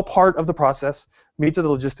their little part of the process, meets at the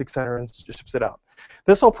logistics center, and ships it out.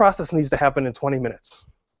 This whole process needs to happen in 20 minutes.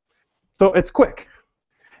 So it's quick.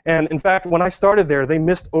 And in fact, when I started there, they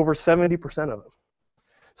missed over 70% of them.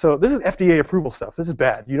 So this is FDA approval stuff. This is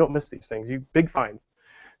bad. You don't miss these things. Big fines.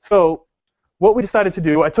 So what we decided to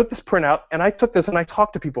do, I took this printout, and I took this and I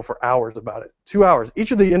talked to people for hours about it. 2 hours.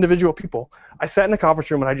 Each of the individual people, I sat in a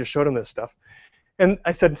conference room and I just showed them this stuff. And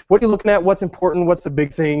I said, what are you looking at? What's important? What's the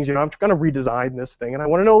big things? You know, I'm going to redesign this thing, and I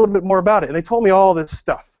want to know a little bit more about it. And they told me all this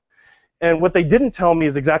stuff. And what they didn't tell me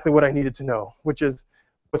is exactly what I needed to know, which is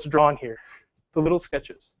what's drawn here, the little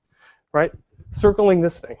sketches, right? Circling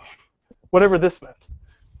this thing, whatever this meant,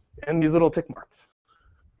 and these little tick marks.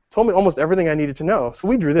 Told me almost everything I needed to know, so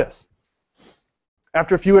we drew this.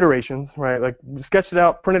 After a few iterations, right, like sketched it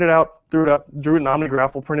out, printed it out, threw it up, drew it in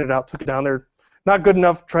OmniGraffle, printed it out, took it down there. Not good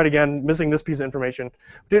enough, tried again, missing this piece of information.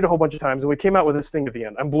 Did it a whole bunch of times, and we came out with this thing at the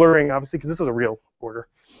end. I'm blurring, obviously, because this is a real order.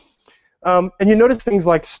 And you notice things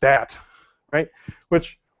like stat, right?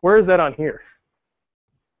 Which, where is that on here?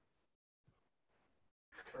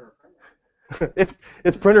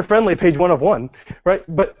 It's printer friendly, page 1 of 1, right?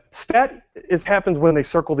 But stat happens when they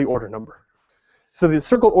circle the order number. So the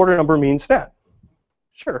circled order number means stat.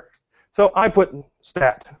 Sure. So I put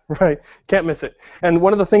stat, right? Can't miss it. And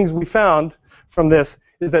one of the things we found from this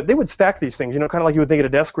is that they would stack these things, you know, kind of like you would think at a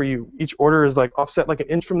desk where each order is like offset like an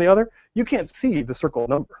inch from the other. You can't see the circled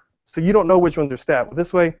number. So you don't know which ones are stat. But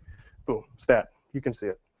this way, boom, stat. You can see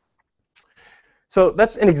it. So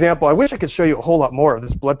that's an example. I wish I could show you a whole lot more of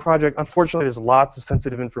this blood project. Unfortunately, there's lots of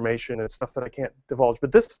sensitive information and stuff that I can't divulge.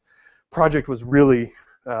 But this project was really,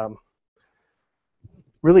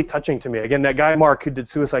 really touching to me. Again, that guy, Mark, who did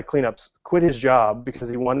suicide cleanups, quit his job because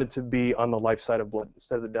he wanted to be on the life side of blood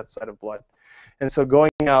instead of the death side of blood. And so going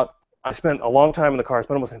out, I spent a long time in the car. I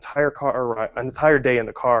spent almost an entire day in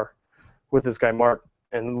the car with this guy, Mark,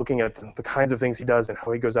 and looking at the kinds of things he does and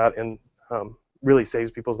how he goes out and really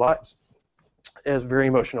saves people's lives. It was very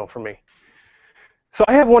emotional for me. So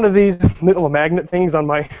I have one of these little magnet things on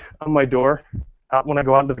my door out when I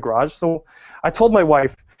go out into the garage. So I told my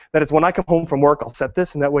wife that it's when I come home from work, I'll set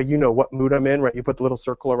this, and that way you know what mood I'm in, right? You put the little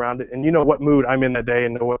circle around it, and you know what mood I'm in that day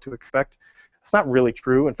and know what to expect. It's not really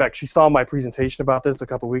true. In fact, she saw my presentation about this a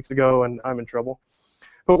couple weeks ago, and I'm in trouble.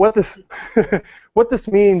 But what this, what this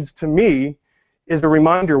means to me is a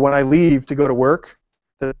reminder when I leave to go to work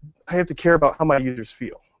that I have to care about how my users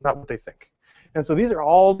feel, not what they think. And so these are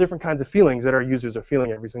all different kinds of feelings that our users are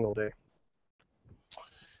feeling every single day.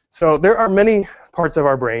 So there are many parts of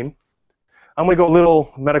our brain. I'm going to go a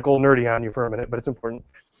little medical nerdy on you for a minute, but it's important.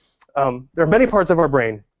 There are many parts of our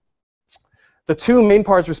brain. The two main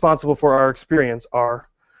parts responsible for our experience are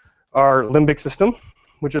our limbic system,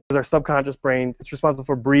 which is our subconscious brain. It's responsible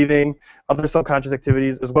for breathing, other subconscious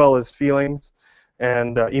activities, as well as feelings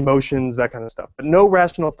and emotions, that kind of stuff. But no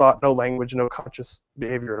rational thought, no language, no conscious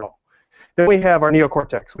behavior at all. Then we have our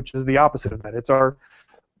neocortex, which is the opposite of that. It's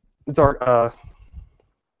our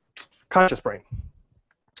conscious brain.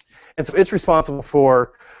 And so it's responsible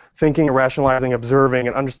for thinking, rationalizing, observing,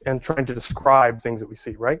 and trying to describe things that we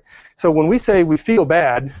see, right? So when we say we feel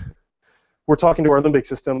bad, we're talking to our limbic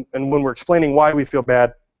system, and when we're explaining why we feel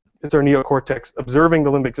bad, it's our neocortex observing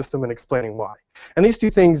the limbic system and explaining why. And these two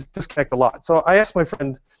things disconnect a lot. So I asked my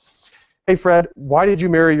friend, hey Fred, why did you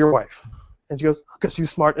marry your wife? And she goes, because she's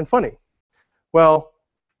smart and funny. Well,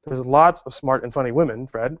 there's lots of smart and funny women,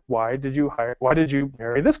 Fred. Why did you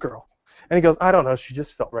marry this girl? And he goes, I don't know, she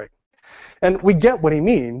just felt right. And we get what he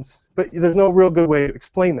means, but there's no real good way to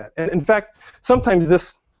explain that. And in fact, sometimes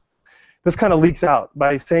this kind of leaks out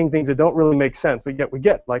by saying things that don't really make sense, but yet we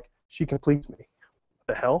get, like, she completes me.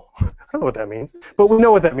 What the hell? I don't know what that means, but we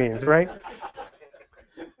know what that means, right?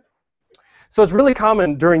 So it's really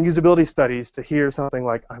common during usability studies to hear something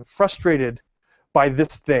like, I'm frustrated by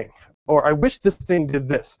this thing, or I wish this thing did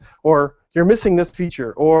this, or you're missing this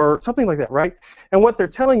feature, or something like that, right? And what they're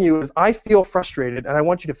telling you is, I feel frustrated, and I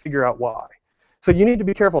want you to figure out why. So you need to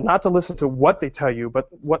be careful not to listen to what they tell you, but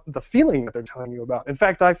what the feeling that they're telling you about. In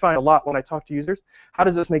fact, I find a lot when I talk to users, how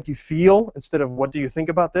does this make you feel, instead of what do you think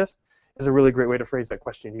about this, is a really great way to phrase that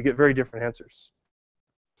question. You get very different answers.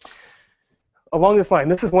 Along this line,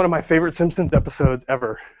 this is one of my favorite Simpsons episodes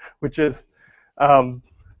ever, which is,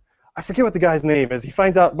 I forget what the guy's name is.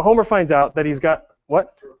 Homer finds out that he's got,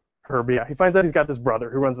 what? Herb, yeah. He finds out he's got this brother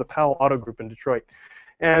who runs the Powell Auto Group in Detroit.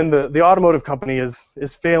 And the automotive company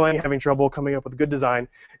is failing, having trouble coming up with a good design.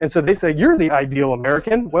 And so they say, you're the ideal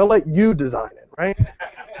American. Well, let you design it, right?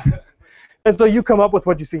 And so you come up with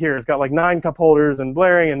what you see here. It's got like 9 cup holders and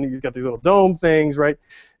blaring, and you've got these little dome things, right?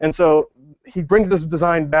 And so he brings this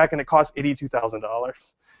design back, and it costs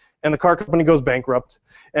 $82,000. And the car company goes bankrupt.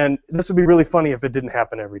 And this would be really funny if it didn't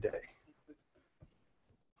happen every day.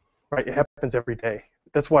 Right? It happens every day.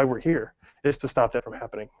 That's why we're here, is to stop that from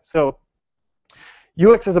happening. So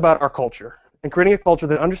UX is about our culture. and creating a culture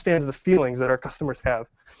that understands the feelings that our customers have.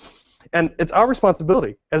 And it's our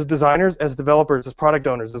responsibility as designers, as developers, as product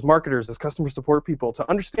owners, as marketers, as customer support people to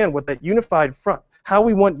understand what that unified front, how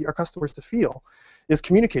we want our customers to feel, is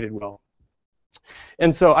communicated well.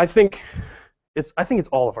 And so I think it's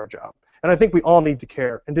all of our job. And I think we all need to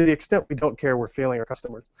care. And to the extent we don't care, we're failing our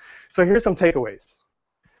customers. So here's some takeaways.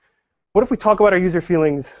 What if we talk about our user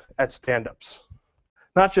feelings at stand-ups?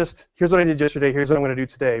 Not just, here's what I did yesterday, here's what I'm going to do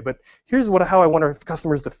today, but here's how I want our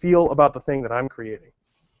customers to feel about the thing that I'm creating.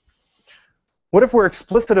 What if we're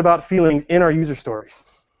explicit about feelings in our user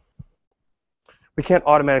stories? We can't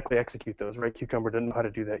automatically execute those, right? Cucumber didn't know how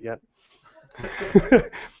to do that yet.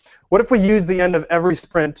 What if we use the end of every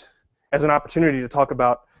sprint as an opportunity to talk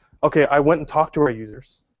about, okay, I went and talked to our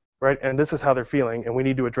users, right? And this is how they're feeling, and we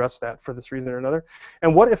need to address that for this reason or another.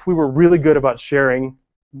 And what if we were really good about sharing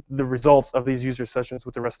the results of these user sessions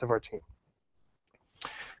with the rest of our team?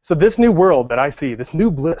 So this new world that I see, this new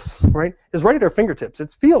bliss, right, is right at our fingertips.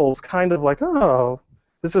 It feels kind of like, oh,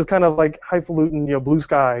 this is kind of like highfalutin, blue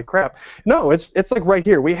sky crap. No, it's like right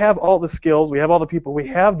here. We have all the skills, we have all the people, we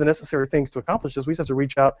have the necessary things to accomplish this. We just have to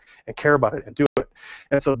reach out and care about it and do it.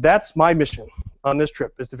 And so that's my mission on this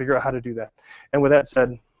trip, is to figure out how to do that. And with that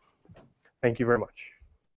said, thank you very much.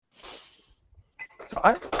 So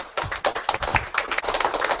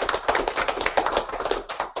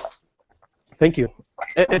thank you.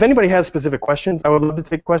 If anybody has specific questions, I would love to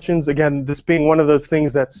take questions. Again, this being one of those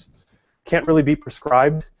things that's can't really be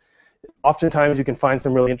prescribed. Oftentimes you can find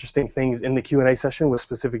some really interesting things in the Q&A session with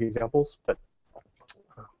specific examples, but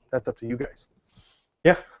that's up to you guys.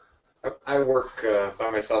 Yeah? I work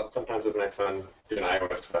by myself, sometimes with my son, doing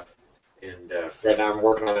iOS stuff. And right now I'm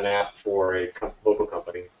working on an app for a local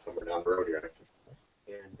company somewhere down the road here, actually.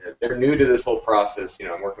 And they're new to this whole process.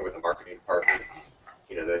 I'm working with a marketing department.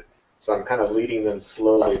 So I'm kind of leading them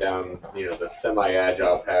slowly down, the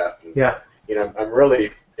semi-agile path. And, yeah. I'm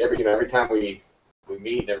really every time we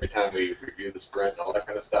meet, and every time we review the sprint and all that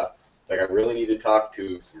kind of stuff, it's like I really need to talk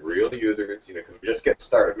to some real users, because we just get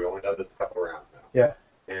started. We've only done this a couple of rounds now. Yeah.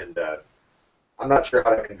 And I'm not sure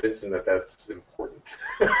how to convince them that that's important.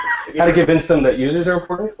 How to convince them that users are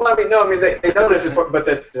important? Well, they know it's important, but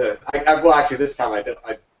that well, actually, this time I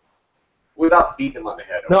without beating them on the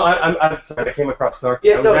head. No, I'm sorry, I came across snarky.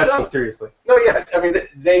 Yeah, I was asking seriously. No, yeah,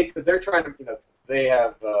 because they're trying to, they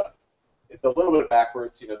have, it's a little bit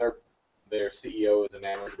backwards. Their CEO is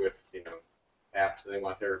enamored with, apps, and they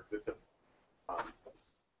want it's a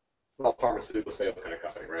pharmaceutical sales kind of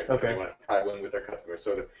company, right? Okay. They want to try win with their customers,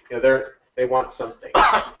 so they want something,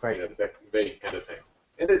 right? It's that vague kind of thing,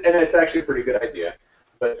 and it's actually a pretty good idea,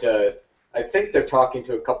 but I think they're talking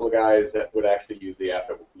to a couple of guys that would actually use the app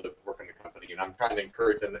that work in the company, and I'm trying to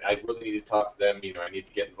encourage them. That I really need to talk to them. I need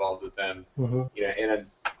to get involved with them. Mm-hmm. And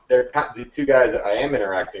they're the two guys that I am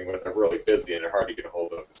interacting with are really busy and they're hard to get a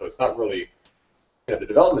hold of. So it's not really, the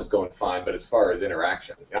development's going fine, but as far as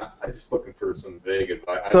interaction, I'm just looking for some vague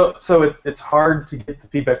advice. So it's hard to get the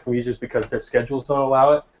feedback from users because their schedules don't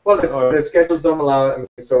allow it. Well, their schedules don't allow it.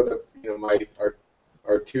 So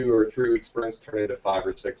our 2 or 3 week sprints turn into 5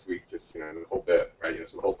 or 6 weeks, just the whole bit, right?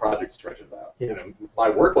 So the whole project stretches out. Yeah. My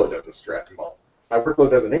workload doesn't stretch. Well, my workload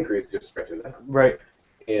doesn't increase; it just stretches out. Right.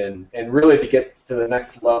 And really to get to the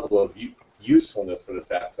next level of usefulness for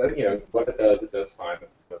this app. So what it does fine.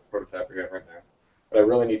 That's the prototype we got right now. But I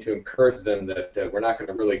really need to encourage them that we're not going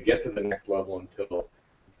to really get to the next level until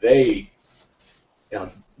they,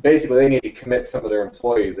 basically they need to commit some of their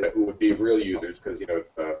employees who would be real users, because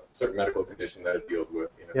it's a certain medical condition that it deals with.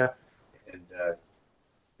 Yeah. And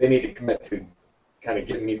they need to commit to kind of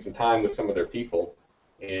giving me some time with some of their people.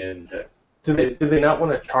 And do they not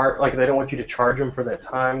want to charge? Like they don't want you to charge them for that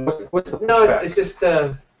time? What's the pushback? No, it's just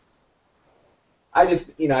I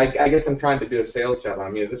guess I'm trying to do a sales job.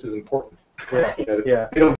 This is important. Yeah. Yeah.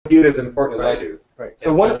 They don't view it as important as I do. Right.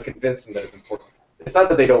 So one convince them that it's important. It's not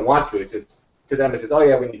that they don't want to. It's just to them. It's just, oh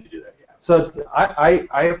yeah, we need to do that. Yeah. So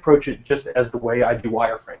I approach it just as the way I do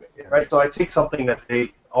wireframing. Right. So I take something that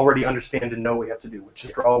they already understand and know we have to do, which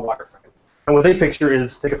is draw a wireframe. And what they picture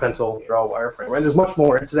is take a pencil, draw a wireframe. Right. There's much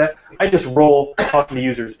more into that. I just roll talking to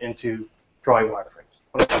users into drawing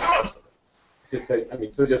wireframes. Just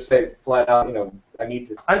say flat out, I need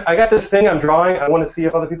to. I got this thing I'm drawing. I want to see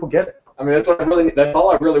if other people get it. That's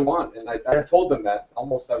all I really want, and I've told them that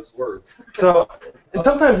almost as words. So, and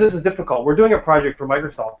sometimes this is difficult. We're doing a project for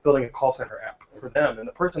Microsoft, building a call center app for them, and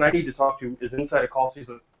the person I need to talk to is inside a call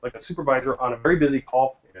center, like a supervisor on a very busy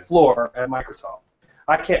call floor at Microsoft.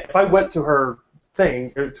 I can't. If I went to her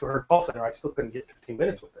thing, to her call center, I still couldn't get 15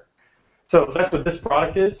 minutes with her. So that's what this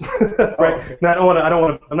product is, right? Now, I don't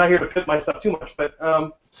want to. I'm not here to pit myself too much, but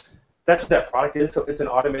that's what that product is. So it's an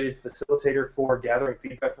automated facilitator for gathering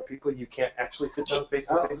feedback from people you can't actually sit down face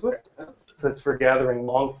to face with. So it's for gathering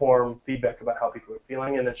long form feedback about how people are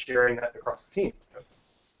feeling and then sharing that across the team.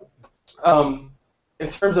 In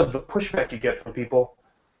terms of the pushback you get from people,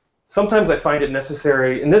 sometimes I find it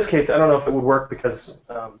necessary. In this case, I don't know if it would work because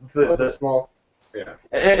the small, yeah,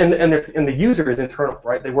 and the user is internal,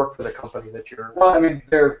 right? They work for the company that you're. Well, I mean,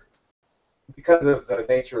 they're because of the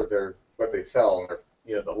nature of their what they sell. And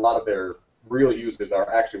a lot of their real users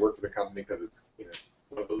are actually work for the company because it's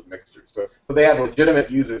one of those mixtures. So they have legitimate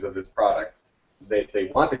users of this product.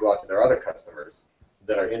 They want to go out to their other customers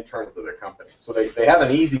that are internal to their company. So they have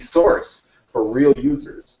an easy source for real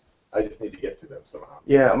users. I just need to get to them somehow.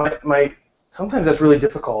 Yeah, sometimes that's really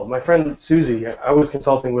difficult. My friend Susie, I was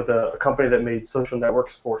consulting with a company that made social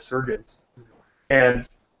networks for surgeons, and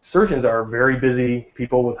surgeons are very busy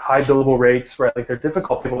people with high billable rates, right? Like they're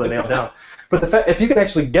difficult people to nail down. But if you can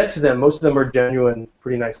actually get to them, most of them are genuine,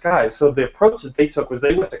 pretty nice guys. So the approach that they took was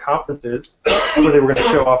they went to conferences where they were going to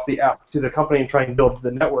show off the app to the company and try and build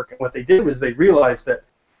the network. And what they did was they realized that,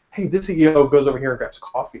 hey, this CEO goes over here and grabs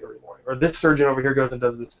coffee every morning, or this surgeon over here goes and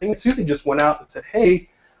does this thing. And Susie just went out and said, hey,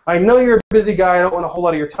 I know you're a busy guy, I don't want a whole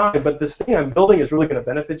lot of your time, but this thing I'm building is really going to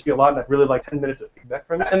benefit you a lot, and I'd really like 10 minutes of feedback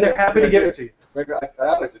from you. And they're happy to give it to you. Maybe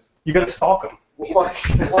You got to stalk them. Well, I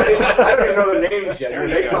don't even know the names yet. When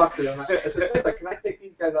they talk to them, I said, hey, can I take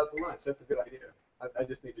these guys out to lunch? That's a good idea. I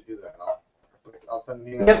just need to do that. I'll send an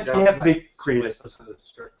email. You have to be creative.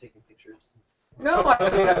 Start taking pictures. No,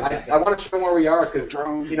 I want to show them where we are because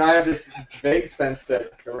I have this vague sense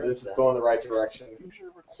that this is going the right direction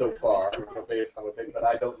so far based on what they. But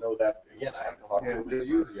I don't know that. Yes, I haven't talked to the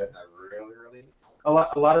user yet. I really. A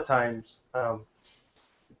lot of times,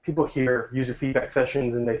 people hear user feedback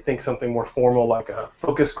sessions and they think something more formal like a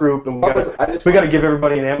focus group, and we got to give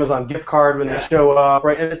everybody an Amazon gift card when they show up,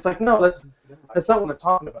 right? And it's like, no, that's not what I'm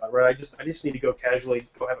talking about, right? I just need to go casually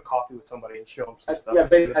go have a coffee with somebody and show them some stuff. Yeah,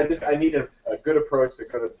 basically, I need a good approach to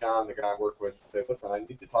go to John, the guy I work with. Say, listen, I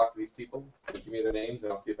need to talk to these people. Can you give me their names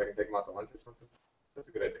and I'll see if I can take them out to lunch or something. That's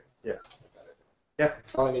a good idea. Yeah.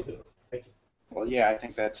 That's all I need to know. Thank you. Well, yeah, I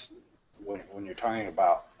think that's when you're talking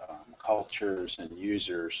about cultures and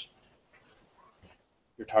users,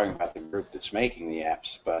 you're talking about the group that's making the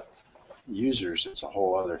apps, but users, it's a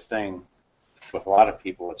whole other thing. With a lot of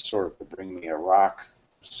people, it's sort of the bring me a rock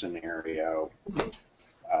scenario.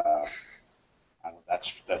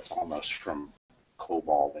 That's almost from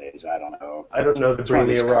COBOL days. I don't know. I don't know the bring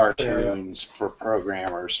me a rock cartoons for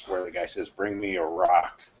programmers where the guy says, bring me a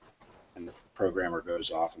rock. And the programmer goes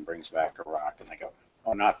off and brings back a rock, and they go,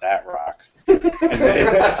 oh, not that rock. And then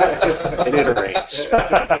it iterates.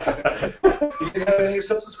 You didn't have any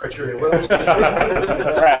acceptance criteria.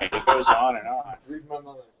 Right, it goes on and on. Read my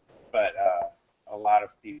mind. But a lot of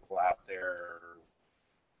people out there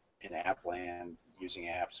in app land using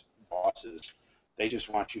apps, bosses, they just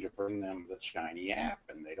want you to bring them the shiny app,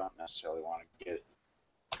 and they don't necessarily want to get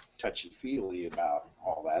touchy-feely about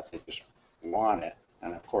all that. They just want it.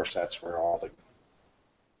 And of course, that's where all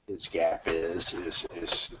his gap is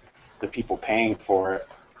the people paying for it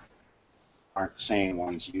aren't the same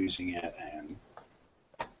ones using it, and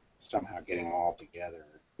somehow getting them all together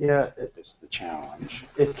is the challenge.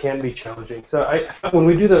 It can be challenging. So when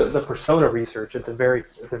we do the persona research at the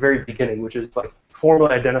very beginning, which is like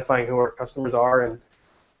formally identifying who our customers are and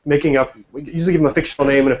making up, we usually give them a fictional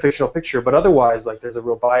name and a fictional picture, but otherwise, like there's a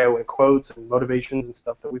real bio and quotes and motivations and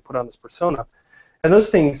stuff that we put on this persona. And those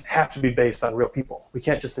things have to be based on real people. We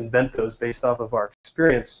can't just invent those based off of our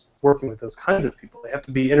experience working with those kinds of people. They have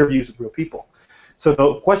to be interviews with real people. So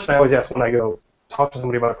the question I always ask when I go talk to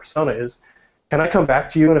somebody about a persona is, can I come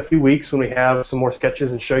back to you in a few weeks when we have some more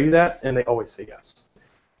sketches and show you that? And they always say yes.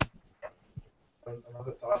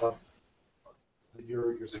 Another thought,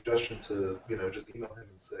 your suggestion to just email him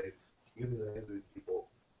and say, give me the names of these people.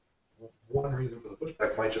 One reason for the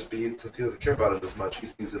pushback might just be since he doesn't care about it as much, he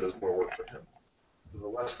sees it as more work for him. So the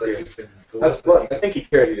less that you can, I think he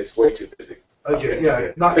cares. He's just way too busy. Okay,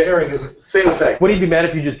 yeah, not caring isn't same effect. Would he be mad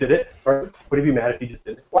if you just did it? Pardon? Would he be mad if you just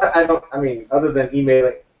did it? Well, other than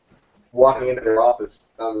emailing, walking into their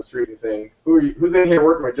office down the street and saying, "Who's in here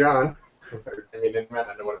working with John?"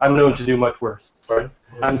 I'm known to do much worse. Pardon?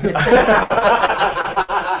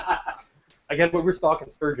 Again, we're stalking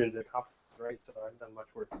surgeons at conferences, right? So I've done much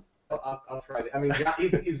worse. I'll try it. I mean,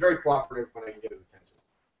 he's very cooperative when I can get his attention.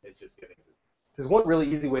 It's just getting his. There's one really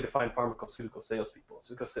easy way to find pharmaceutical salespeople.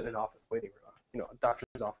 So go sit in an office waiting room, a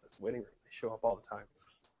doctor's office waiting room. They show up all the time.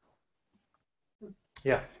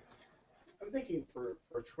 Yeah. I'm thinking for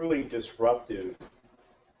truly disruptive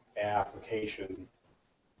application,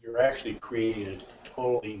 you're actually creating a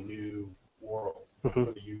totally new world for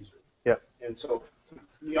the user. Yeah. And so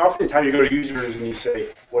oftentimes you go to users and you say,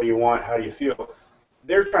 what do you want? How do you feel?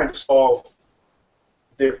 They're trying to solve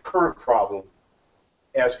their current problem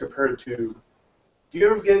as compared to, do you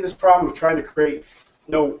ever get in this problem of trying to create,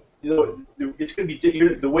 it's going to be,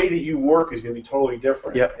 the way that you work is going to be totally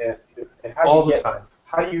different. Yeah. And how All do you the time.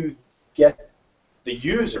 How do you get the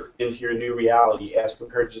user into your new reality as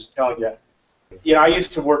compared to just telling you, I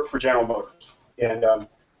used to work for General Motors, and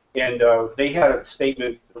they had a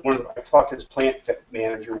statement. I talked to this plant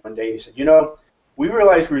manager one day. He said, we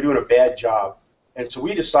realized we were doing a bad job, and so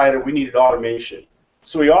we decided we needed automation.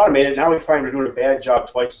 So we automated. Now we find we're doing a bad job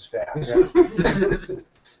twice as fast.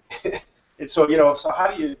 Yeah. And so so how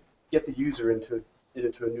do you get the user into a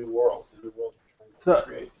new world? The new world you're trying to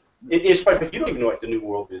create. It's funny, but you don't even know what the new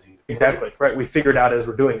world is either. Exactly, right? We figured out as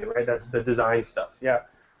we're doing it, right? That's the design stuff, yeah.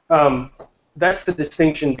 That's the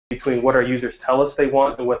distinction between what our users tell us they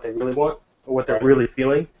want and what they really want, or what they're really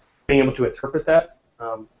feeling, being able to interpret that.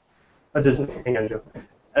 A designer,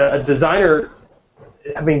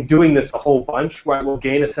 having doing this a whole bunch, right, will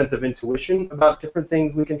gain a sense of intuition about different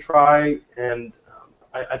things we can try, and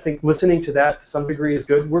I think listening to that to some degree is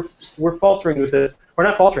good. We're faltering with this. We're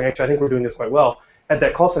not faltering, actually. I think we're doing this quite well. At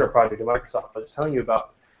that call center project at Microsoft I was telling you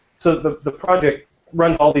about. So the project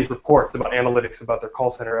runs all these reports about analytics about their call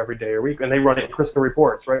center every day or week, and they run it in Crystal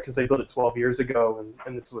Reports, right? Because they built it 12 years ago,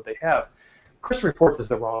 and this is what they have. Crystal Reports is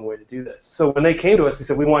the wrong way to do this. So when they came to us, they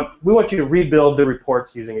said, we want you to rebuild the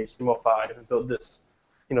reports using HTML5 and build this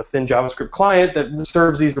thin JavaScript client that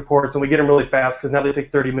serves these reports, and we get them really fast because now they take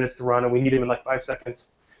 30 minutes to run, and we need them in like 5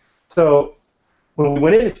 seconds. So when we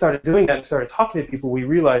went in and started doing that and started talking to people, we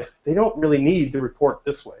realized they don't really need the report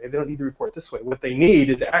this way. They don't need the report this way. What they need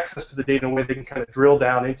is access to the data in a way they can kind of drill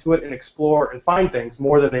down into it and explore and find things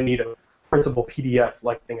more than they need a printable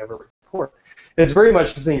PDF-like thing of a report. And it's very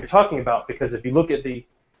much the thing you're talking about, because if you look at the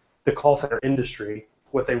call center industry,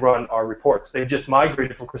 what they run are reports. They've just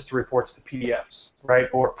migrated from Crystal Reports to PDFs, right,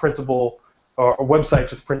 or printable, or websites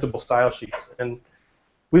with printable style sheets. And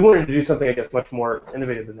we wanted to do something, I guess, much more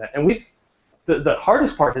innovative than that. And the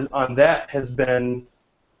hardest part on that has been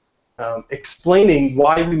explaining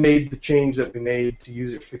why we made the change that we made to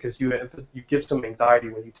users, because you give some anxiety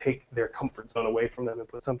when you take their comfort zone away from them and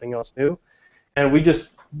put something else new. And we just,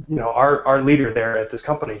 our leader there at this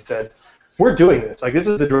company said, we're doing this. Like, this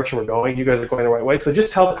is the direction we're going. You guys are going the right way. So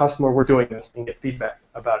just tell the customer we're doing this and get feedback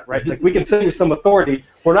about it, right? Like, we can send you some authority.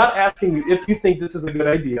 We're not asking you if you think this is a good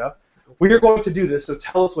idea. We are going to do this, so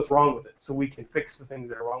tell us what's wrong with it so we can fix the things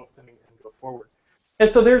that are wrong with it and go forward. And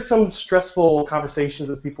so there's some stressful conversations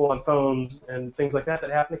with people on phones and things like that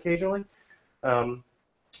happen occasionally. The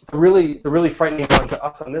really frightening one to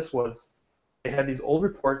us on this was they had these old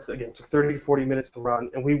reports that, again, took 30 to 40 minutes to run,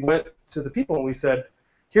 and we went to the people and we said,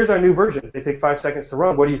 here's our new version. They take 5 seconds to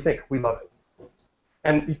run. What do you think? We love it.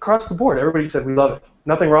 And across the board, everybody said, we love it.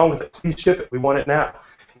 Nothing wrong with it. Please ship it. We want it now.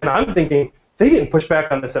 And I'm thinking, they didn't push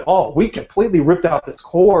back on this at all. We completely ripped out this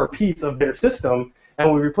core piece of their system,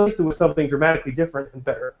 and we replaced it with something dramatically different and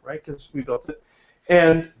better, right? Because we built it.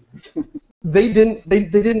 And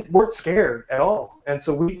they weren't scared at all. And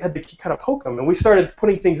so we had to kind of poke them. And we started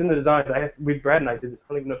putting things in the designs. Brad and I did this.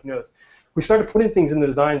 I don't even know if you know this. We started putting things in the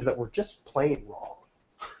designs that were just plain wrong,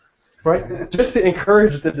 right? Just to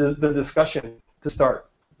encourage the discussion to start.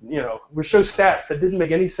 We show stats that didn't make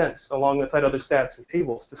any sense alongside other stats and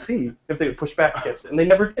tables to see if they would push back against it, and they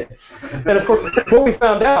never did. And of course, what we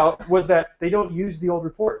found out was that they don't use the old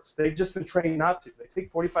reports. They've just been trained not to. They take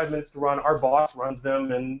 45 minutes to run. Our boss runs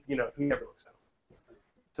them, and he never looks at them.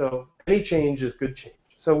 So any change is good change.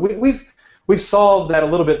 So we've solved that a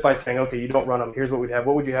little bit by saying, okay, you don't run them. Here's what we'd have.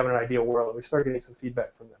 What would you have in an ideal world? And we started getting some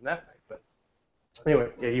feedback from them that night. But anyway,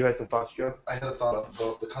 yeah, you had some thoughts, Joe? I had a thought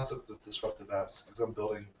about the concept of disruptive apps, because I'm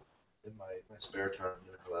building in my spare time,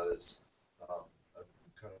 how that is. I'm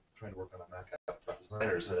kind of trying to work on a Mac app for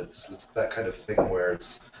designers, and it's that kind of thing where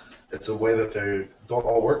it's a way that they don't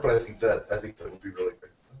all work, but I think that would be really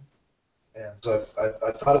great for them. And so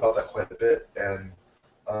I've thought about that quite a bit, and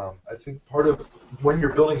I think part of when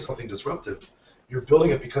you're building something disruptive, you're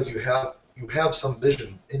building it because you have some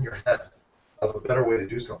vision in your head of a better way to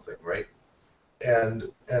do something, right? And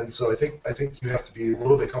so I think you have to be a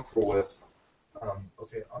little bit comfortable with,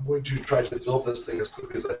 okay, I'm going to try to build this thing as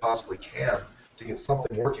quickly as I possibly can to get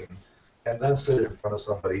something working, and then sit in front of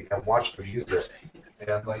somebody and watch them use it.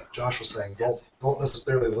 And like Josh was saying, don't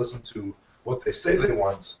necessarily listen to what they say they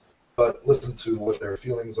want, but listen to what their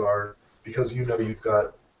feelings are, because you're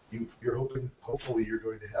hopefully you're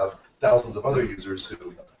going to have thousands of other users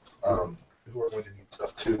who who are going to need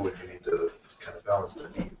stuff too, and you need to kind of balance their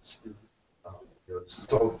needs.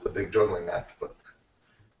 It's all a big juggling act, but.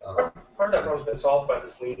 Part of that problem has been solved by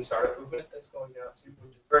this lean startup movement that's going out too,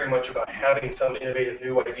 which is very much about having some innovative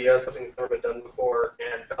new idea, something that's never been done before,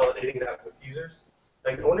 and validating that with users.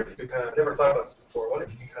 Like, I wonder if you could kind of, I've never thought about this before, I wonder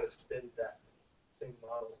if you could kind of spin that same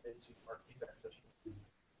model into our feedback session.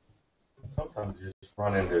 Sometimes you just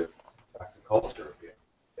run into back to culture again.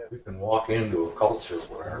 Yeah. We can walk into a culture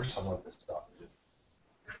where some of this stuff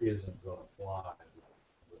just isn't going to fly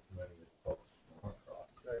with many folks from across.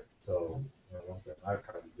 Right. So, one thing I've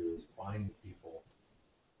tried to do is find people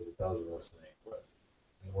that it does resonate with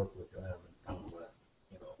and work with them and kind of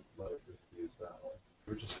let it diffuse that way.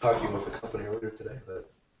 We were just talking with a company earlier today that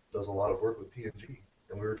does a lot of work with P&G,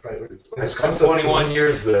 and we were trying to explain this concept. 21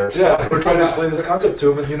 years there. Yeah, we're trying to explain this concept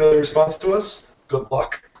to them, and the response to us? Good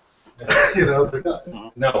luck.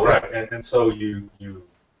 No, right, and so you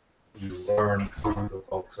learn who the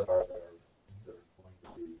folks are that are going to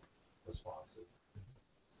be responsive,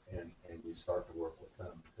 and you start to work with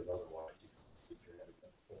them, because otherwise you can keep your head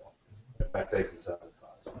against the wall. In fact, they can sabotage.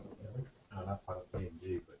 Not part of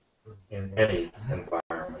P&G, but in any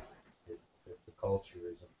environment, if the culture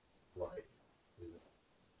isn't right, isn't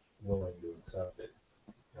willing to accept it,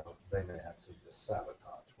 they may actually just sabotage.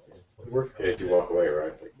 In the worst case, you walk away,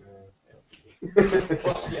 right? Like,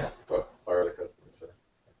 Yeah. But fire the customer.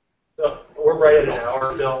 So we're right at an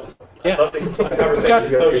hour, Bill. Yeah. I'd love to continue the conversation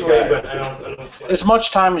socially, but I don't As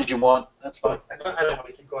much time as you want. That's fine. I don't want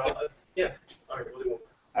to keep going on. Yeah. All right, we'll do one.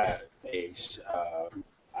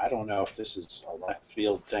 I don't know if this is a left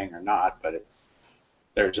field thing or not, but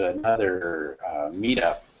there's another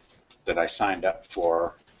meetup that I signed up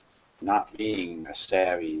for, not being a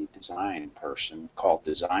savvy design person, called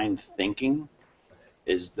Design Thinking.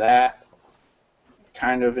 Is that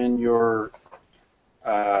kind of in your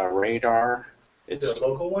radar? Is it a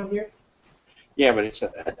local one here? Yeah, but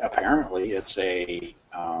apparently it's a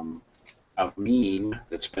meme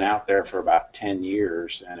that's been out there for about 10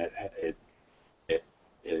 years, and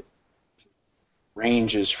it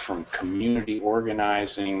ranges from community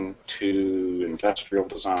organizing to industrial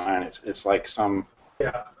design. It's like some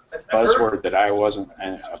buzzword that I wasn't,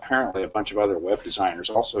 and apparently a bunch of other web designers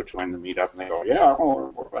also joined the meetup, and they go, yeah, I want to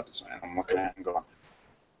learn more about design. I'm looking at it and going,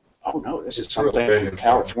 oh no, this is something from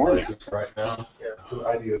California. Right now. Yeah. It's an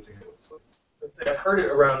IDEO thing. I've heard it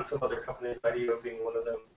around some other companies, IDEO being one of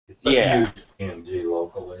them. It's a huge P&G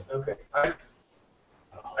locally. Okay.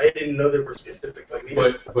 I didn't know there were specific like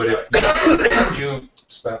meetups. But if you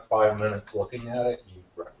spent 5 minutes looking at it, you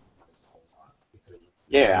recognize a whole lot. Because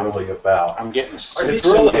it's really about. I'm getting it's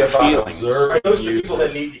really about feelings. Are those the people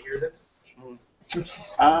that need to hear this?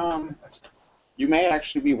 You may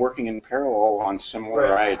actually be working in parallel on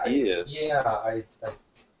similar ideas.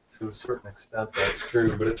 To a certain extent that's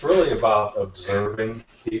true, but it's really about observing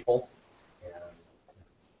people and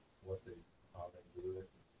how they do it.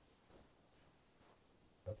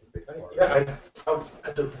 That's a big part. Yeah, I'll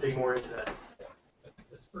have to dig more into that.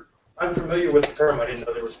 I'm familiar with the term. I didn't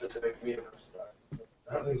know there were specific meetups.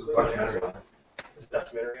 I don't think there's a documentary on it. There's a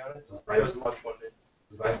documentary on it? There was much one day.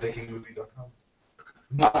 DesignThinkingMovie.com.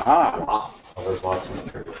 Aha. Well, there's lots of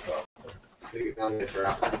material stuff. Take it down there.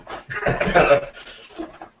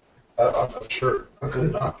 I'm sure. How could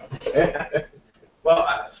it not?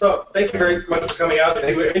 Well, so thank you very much for coming out.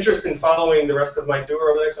 If you're interested in following the rest of my tour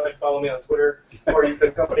over there, so follow me on Twitter, or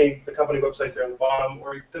the company website's there on the bottom,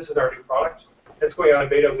 or this is our new product. It's going out in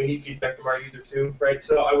beta. We need feedback from our user too, right?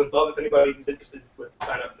 So I would love if anybody who's interested would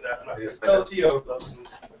sign up for that. I'm not going to tell it to you. I would love some.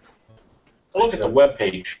 I looked at the web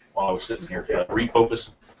page while I was sitting here for that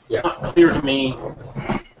refocus. It's not clear to me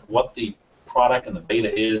what the product and the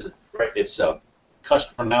beta is. Right. It's a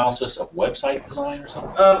customer analysis of website design or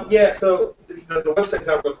something. Yeah. So the website's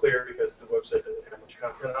not real clear because the website doesn't have much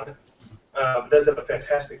content on it. It does have a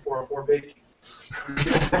fantastic 404 page.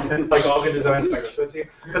 Like all good designs, I'm going to show it to you.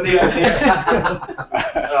 But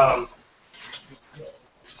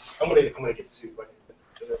I'm gonna get sued by him.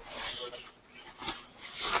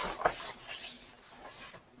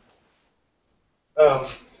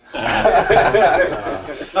 But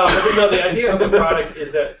no, the idea of the product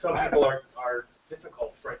is that some people are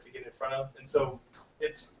difficult, right, to get in front of, and so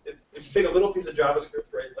if you take a little piece of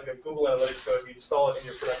JavaScript, right, like a Google Analytics code, you install it in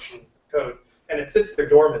your production code, and it sits there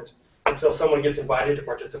dormant until someone gets invited to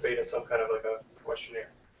participate in some kind of like a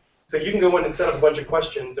questionnaire. So you can go in and set up a bunch of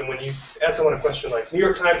questions, and when you ask someone a question like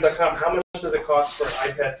NewYorkTimes.com, how much does it cost for an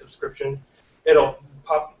iPad subscription? It'll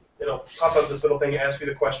pop up this little thing, ask you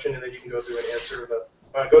the question, and then you can go through and answer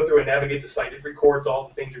go through and navigate the site. It records all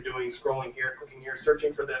the things you're doing, scrolling here, clicking here,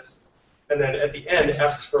 searching for this, and then at the end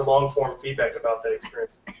asks for long-form feedback about that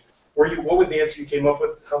experience. What was the answer you came up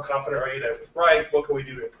with? How confident are you that it was right? What can we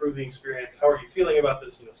do to improve the experience? How are you feeling about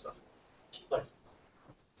this? Stuff. Like,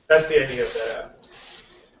 that's the idea of that app.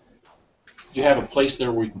 You have a place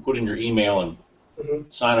there where you can put in your email and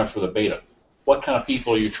sign up for the beta. What kind of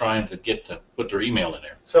people are you trying to get to put their email in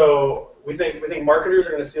there? So we think marketers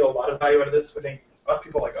are going to see a lot of value out of this. We think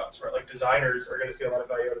people like us, right, like designers, are going to see a lot of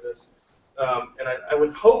value out of this. And I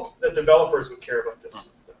would hope that developers would care about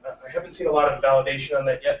this. I haven't seen a lot of validation on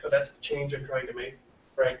that yet, but that's the change I'm trying to make,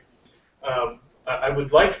 right? I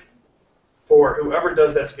would like for whoever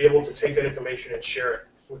does that to be able to take that information and share it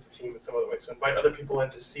with the team in some other way. So invite other people in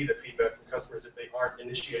to see the feedback from customers if they aren't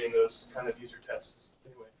initiating those kind of user tests.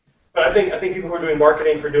 Anyway, but I think people who are doing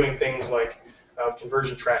marketing for doing things like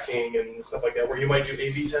conversion tracking and stuff like that, where you might do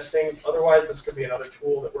A/B testing. Otherwise, this could be another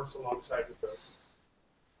tool that works alongside with those.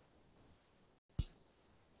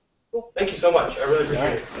 Cool. Thank you so much. I really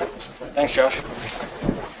appreciate it. Thanks, Josh.